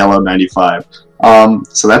color yellow 95.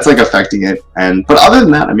 So that's like affecting it. But other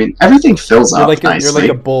than that, I mean, everything fills You're up like nicely. you're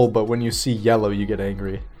like a bull, but when you see yellow, you get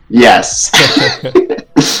angry. Yes.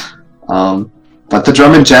 But the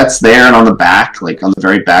Drummond Jets there and on the back, like on the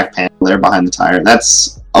very back panel there behind the tire,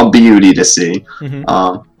 that's a beauty to see.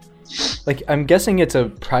 Mhm. Like, I'm guessing it's a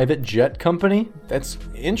private jet company. That's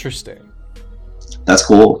interesting. That's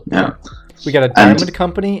cool. Yeah. We got a And- diamond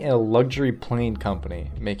company and a luxury plane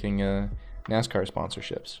company making NASCAR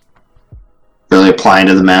sponsorships. Really applying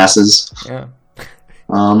to the masses. Yeah.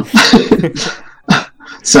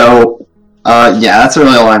 So, yeah, that's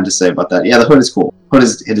really all I have to say about that. Yeah, the hood is cool.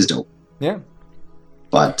 It is dope. Yeah.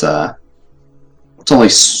 But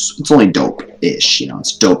it's only dope-ish. You know,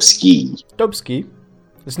 it's dope ski. Dope ski.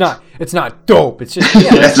 It's not dope. It's just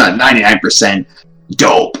That's not 99%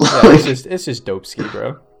 dope. yeah, it's just dope ski,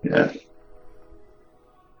 bro. Yeah.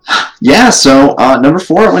 Yeah, so number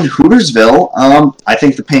 4, I went Hootersville. I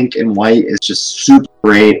think the pink and white is just super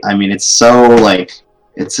great. I mean, it's so, like,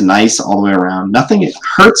 it's nice all the way around. Nothing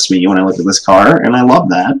hurts me when I look at this car, and I love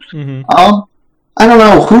that. Mm-hmm. I don't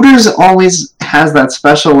know, Hooters always has that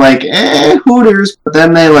special, like, Hooters, but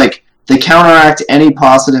then they counteract any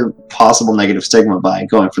possible negative stigma by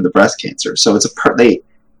going for the breast cancer. So it's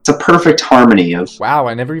a perfect harmony of... Wow,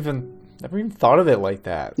 I never even thought of it like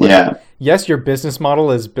that. Like, yeah. Yes, your business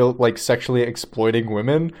model is built like sexually exploiting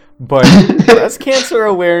women, but breast cancer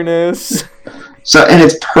awareness. So, and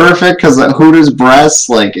it's perfect because Hooters breasts,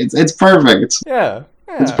 like, it's perfect. Yeah.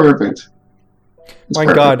 It's perfect. My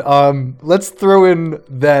God, let's throw in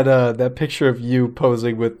that picture of you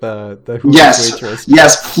posing with the Hooters waitress.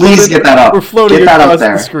 Yes, please get that up. We're floating get that across up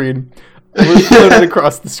there. the screen. We're floating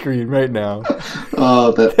across the screen right now.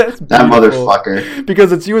 Oh, that motherfucker.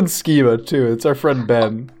 Because it's you and Schema, too. It's our friend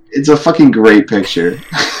Ben. It's a fucking great picture.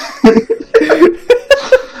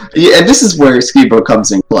 Yeah, and this is where Skibo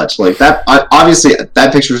comes in clutch. Like, that, obviously,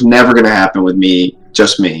 that picture is never going to happen with me,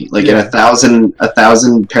 just me. Like, in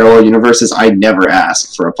 1,000 parallel universes, I never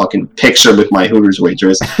ask for a fucking picture with my Hooters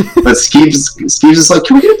waitress. But Skeeves is like,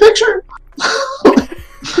 can we get a picture?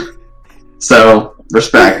 So,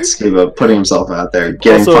 respect Skibo putting himself out there,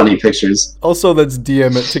 getting funny pictures. Also, let's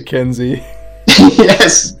DM it to Kenzie.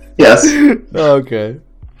 Yes. Okay.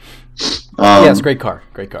 Yes, great car.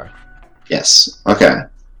 Yes. Okay.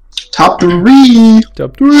 Top 3.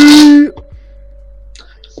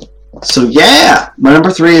 So yeah, my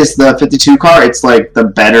number 3 is the 52 car. It's like the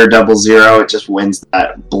better 00. It just wins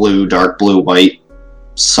that blue, dark blue, white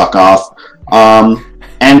suck off.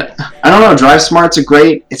 And I don't know, Drive Smart's a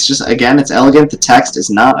great. It's just, again, it's elegant. The text is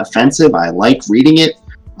not offensive. I like reading it.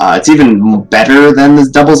 It's even better than the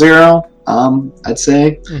 00. I'd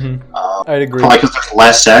say. Mm-hmm. I'd agree. Probably because there's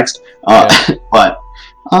less text. But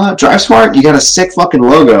Drive Smart, you got a sick fucking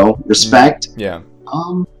logo. Respect. Yeah.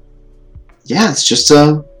 Yeah, it's just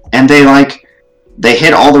and they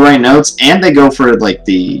hit all the right notes, and they go for like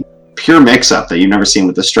the pure mix-up that you've never seen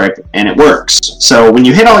with the Stripe, and it works. So when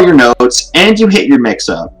you hit all your notes and you hit your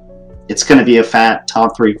mix-up, it's going to be a fat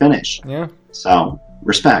top 3 finish. Yeah. So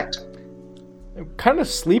respect. Kind of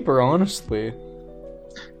sleeper, honestly.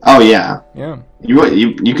 Oh yeah. Yeah.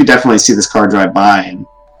 You could definitely see this car drive by and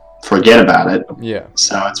forget about it. Yeah.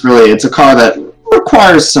 So it's a car that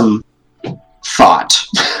requires some thought.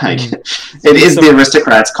 It is the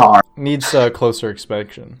aristocrat's car. Needs closer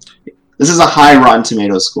inspection. This is a high Rotten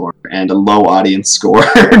Tomatoes score and a low audience score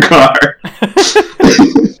car.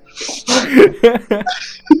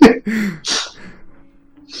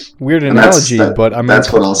 Weird analogy, but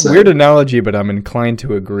that's what I'll say. Weird analogy, but I'm inclined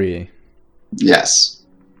to agree. Yes.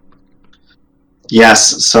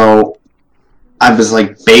 So I was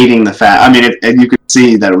like baiting the fact. I mean, and you could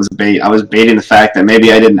see that it was a bait. I was baiting the fact that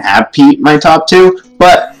maybe I didn't have Pete in my top 2,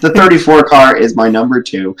 but the 34 car is my number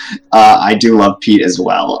 2. I do love Pete as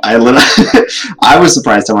well. I was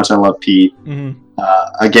surprised how much I love Pete. Mm-hmm.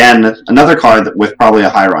 Again, another car with probably a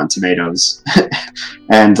high Rotten Tomatoes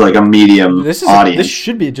and like a medium audience. This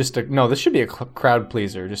should be a crowd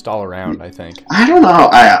pleaser, just all around. I think. I don't know.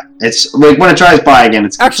 It's like when it drives by again.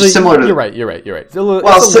 It's actually similar to. You're right. It's a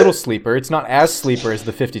little sleeper. It's not as sleeper as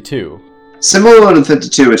the 52. Similar to the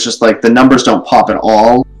 52, it's just like the numbers don't pop at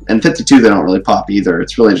all, and 52 they don't really pop either.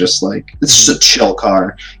 It's really just like it's just a chill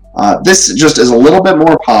car. This just is a little bit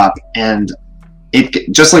more pop, and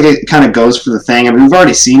it just like it kind of goes for the thing. I mean, we've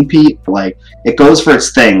already seen Pete, but like it goes for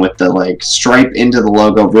its thing with the like stripe into the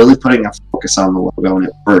logo, really putting a focus on the logo, and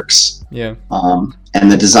it works. Yeah.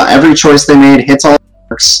 And the design, every choice they made hits all the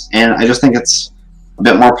marks, and I just think it's a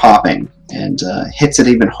bit more popping and hits it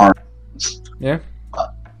even harder. Yeah.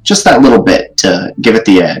 Just that little bit to give it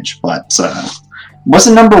the edge, but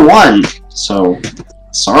wasn't number 1, so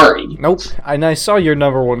sorry. Nope. And I saw your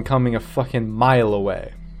number 1 coming a fucking mile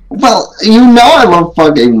away. Well, you know I love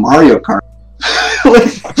fucking Mario Kart.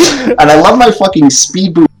 And I love my fucking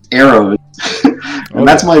speed boost arrows. And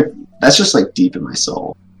that's just like deep in my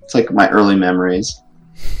soul. It's like my early memories.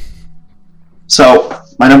 So,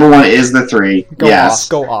 my number 1 is the 3.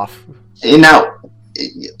 Go off. Now,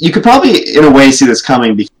 you could probably, in a way, see this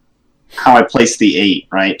coming because how I placed the 8,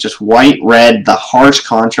 right? Just white, red, the harsh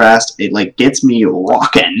contrast, it like gets me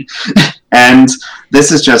rocking. And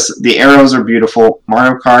this is just, the arrows are beautiful.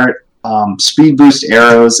 Mario Kart, speed boost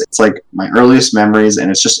arrows, it's like my earliest memories,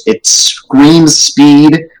 and it screams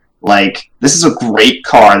speed. Like, this is a great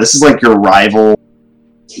car. This is like your rival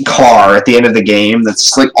car at the end of the game that's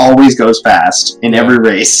just like always goes fast in every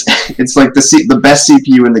race. It's like the best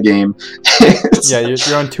CPU in the game. Yeah,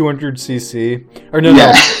 you're on 200cc. Or no,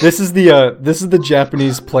 this is the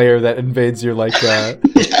Japanese player that invades your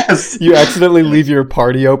Yes. You accidentally leave your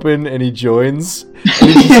party open and he joins and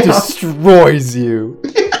he just destroys you.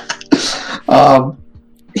 I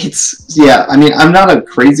mean, I'm not a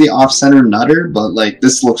crazy off-center nutter, but like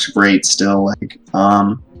this looks great still. Like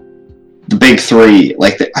the big three,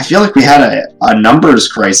 I feel like we had a numbers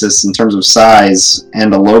crisis in terms of size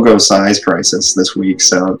and a logo size crisis this week.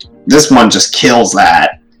 So this one just kills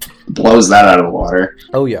that, blows that out of the water.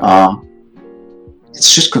 Oh yeah.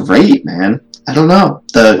 It's just great, man. I don't know,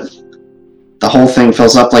 the whole thing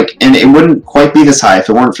fills up and it wouldn't quite be this high if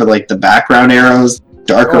it weren't for like the background arrows,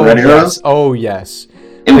 darker red arrows. Oh yes.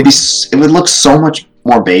 It would look so much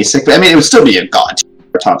more basic. I mean, it would still be a god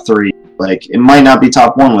top 3. Like, it might not be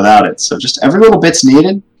top 1 without it. So just every little bit's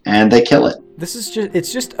needed, and they kill it.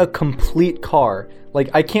 It's just a complete car.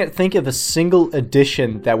 Like, I can't think of a single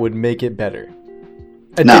addition that would make it better.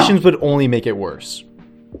 Additions would only make it worse.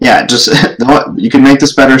 Yeah, just you can make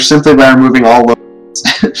this better simply by removing all the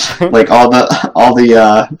like all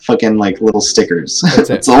the fucking like little stickers.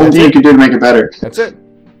 That's it. It's the only thing you can do to make it better. That's it.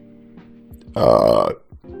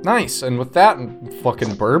 Nice. And with that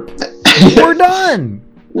fucking burp, we're done.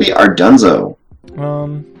 We are donezo.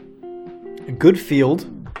 Good field.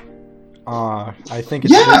 I think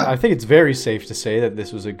it's very safe to say that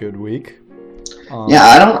this was a good week.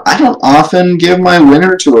 I don't often give my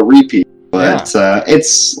winner to a repeat, but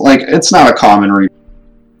it's not a common repeat.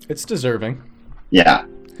 It's deserving. Yeah,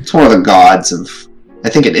 it's one of the gods of. I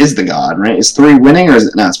think it is the god, right? Is 3 winning, or is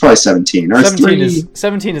it? No, it's probably 17. Or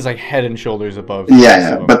 17 is like head and shoulders above.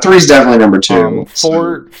 Yeah, so. But 3 is definitely number 2.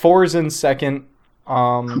 4's in second.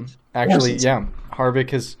 Actually, yeah,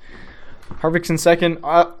 Harvick's in second.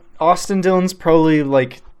 Austin Dillon's probably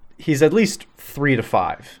he's at least 3 to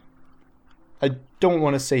 5. I don't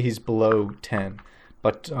want to say he's below 10,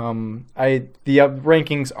 but the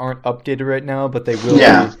rankings aren't updated right now, but they will.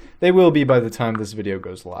 Yeah. They will be by the time this video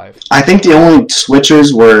goes live. I think the only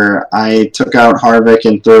switchers were I took out Harvick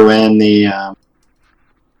and threw in the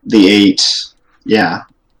 8. Yeah.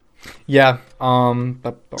 Yeah.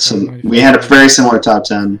 So we had a very similar top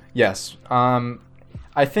 10. Yes.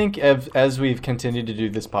 I think as we've continued to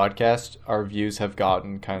do this podcast, our views have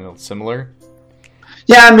gotten kind of similar.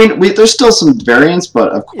 Yeah, I mean, there's still some variance, but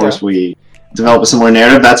of course we develop a similar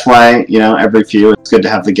narrative. That's why, every few it's good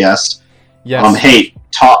to have the guest. Yes. Hey,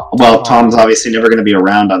 Tom's obviously never going to be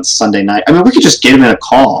around on Sunday night. I mean, we could just get him in a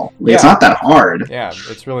call. It's not that hard. Yeah,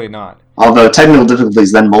 it's really not. Although technical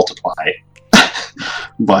difficulties then multiply.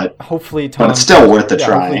 But hopefully Tom. But it's still worth a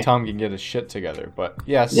try. Hopefully Tom can get his shit together. But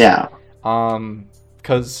yes. Yeah.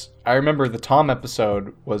 Because I remember the Tom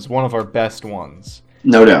episode was one of our best ones.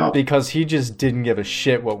 No doubt. Because he just didn't give a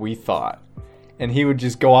shit what we thought. And he would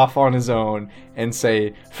just go off on his own and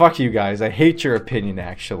say, "Fuck you guys, I hate your opinion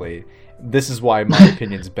actually. This is why my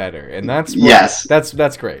opinion's better." And that's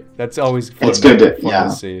that's great. That's always fun. It's good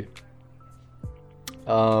to see.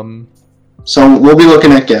 So we'll be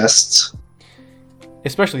looking at guests.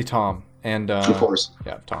 Especially Tom. And of course.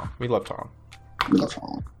 Yeah, Tom. We love Tom. We love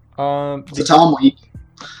Tom. It's a Tom week.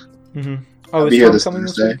 Mm-hmm. Oh, is Tom coming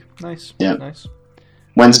this week? Nice. Yeah. Nice.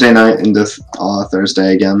 Wednesday night into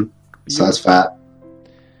Thursday again. So that's fat.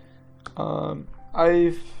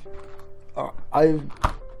 I've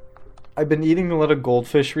been eating a lot of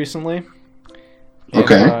goldfish recently. And,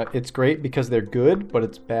 okay. It's great because they're good, but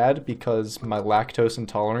it's bad because my lactose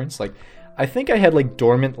intolerance. I think I had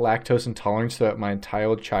dormant lactose intolerance throughout my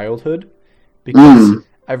entire childhood, because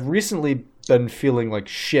I've recently been feeling like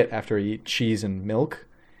shit after I eat cheese and milk.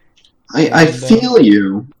 I feel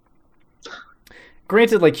you.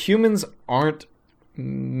 Granted, humans aren't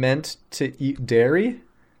meant to eat dairy,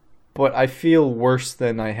 but I feel worse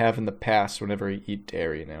than I have in the past whenever I eat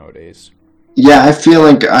dairy nowadays. Yeah, I feel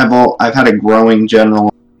like I've had a growing general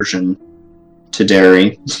aversion to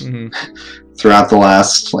dairy throughout the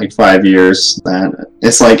last 5 years. That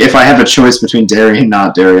it's if I have a choice between dairy and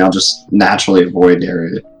not dairy, I'll just naturally avoid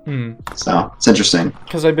dairy. So it's interesting.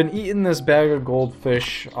 Because I've been eating this bag of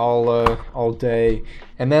goldfish all day,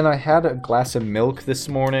 and then I had a glass of milk this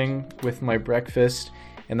morning with my breakfast,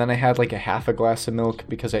 and then I had a half a glass of milk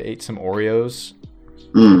because I ate some Oreos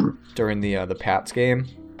during the Pats game,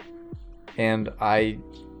 and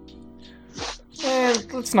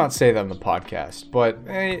let's not say that on the podcast, but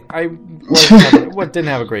I didn't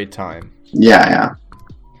have a great time. Yeah.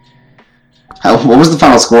 What was the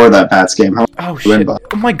final score of that Pats game? Oh shit! Oh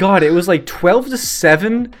my god! It was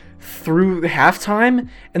 12-7, through halftime,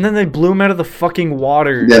 and then they blew him out of the fucking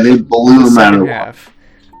water. Yeah, they blew him out of the water. Half.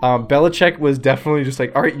 Belichick was definitely just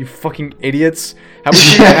like, all right, you fucking idiots. How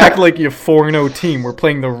about you act like you're 4-0 team? We're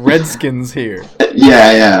playing the Redskins here.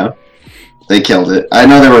 Yeah. They killed it. I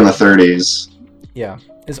know they were in the 30s. Yeah.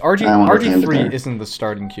 RG3 isn't the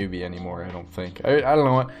starting QB anymore, I don't think. I don't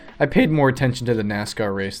know. I paid more attention to the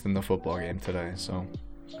NASCAR race than the football game today, so.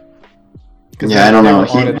 Yeah, I don't know.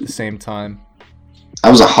 They were on at the same time. That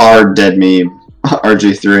was a hard dead meme.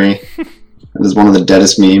 RG3. It was one of the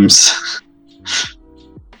deadest memes.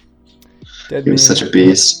 He was such a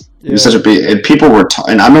beast. Yeah. He was such a beast. And people were,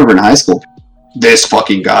 and I remember in high school, this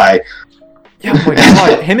fucking guy. Yeah, oh my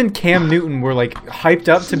God. Him and Cam Newton were like hyped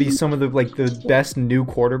up to be some of the best new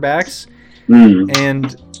quarterbacks,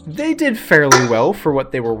 and they did fairly well for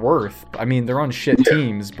what they were worth. I mean, they're on shit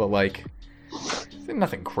teams, but like,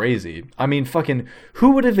 nothing crazy. I mean, fucking,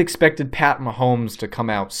 who would have expected Pat Mahomes to come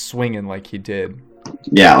out swinging like he did?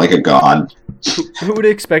 Yeah, like a god. Who would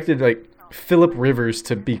have expected like Phillip Rivers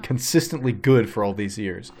to be consistently good for all these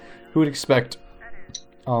years? Who would expect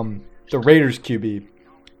the Raiders QB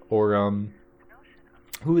or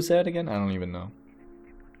who is that again? I don't even know.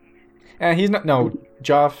 He's not. No,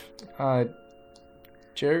 Jared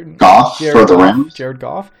Goff for the Rams. Jared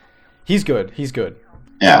Goff. He's good.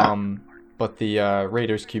 Yeah. But the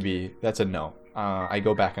Raiders QB, that's a no. I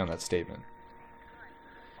go back on that statement.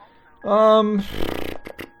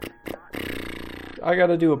 I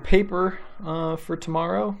gotta do a paper for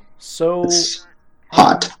tomorrow, so it's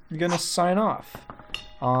hot. I'm gonna sign off.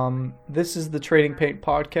 This is the Trading Paint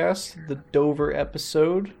Podcast, the Dover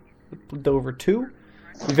episode, Dover 2.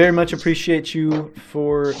 We very much appreciate you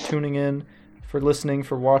for tuning in, for listening,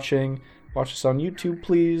 for watching. Watch us on YouTube,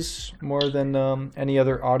 please, more than any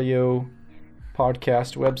other audio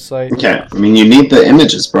podcast website. Okay, I mean, you need the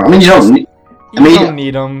images, bro. I mean, you don't need... You don't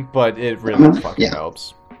need them, but it really fucking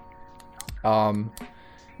helps.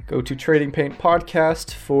 Go to Trading Paint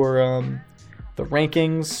Podcast for the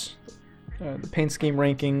rankings, the paint scheme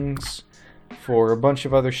rankings, for a bunch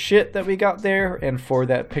of other shit that we got there, and for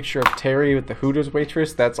that picture of Terry with the Hooters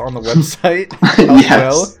waitress that's on the website as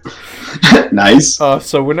well. Nice.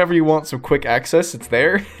 So whenever you want some quick access, it's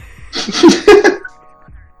there.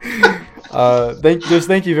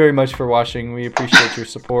 Thank you very much for watching. We appreciate your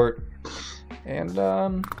support.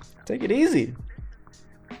 And take it easy.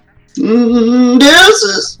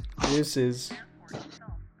 Deuces. Deuces.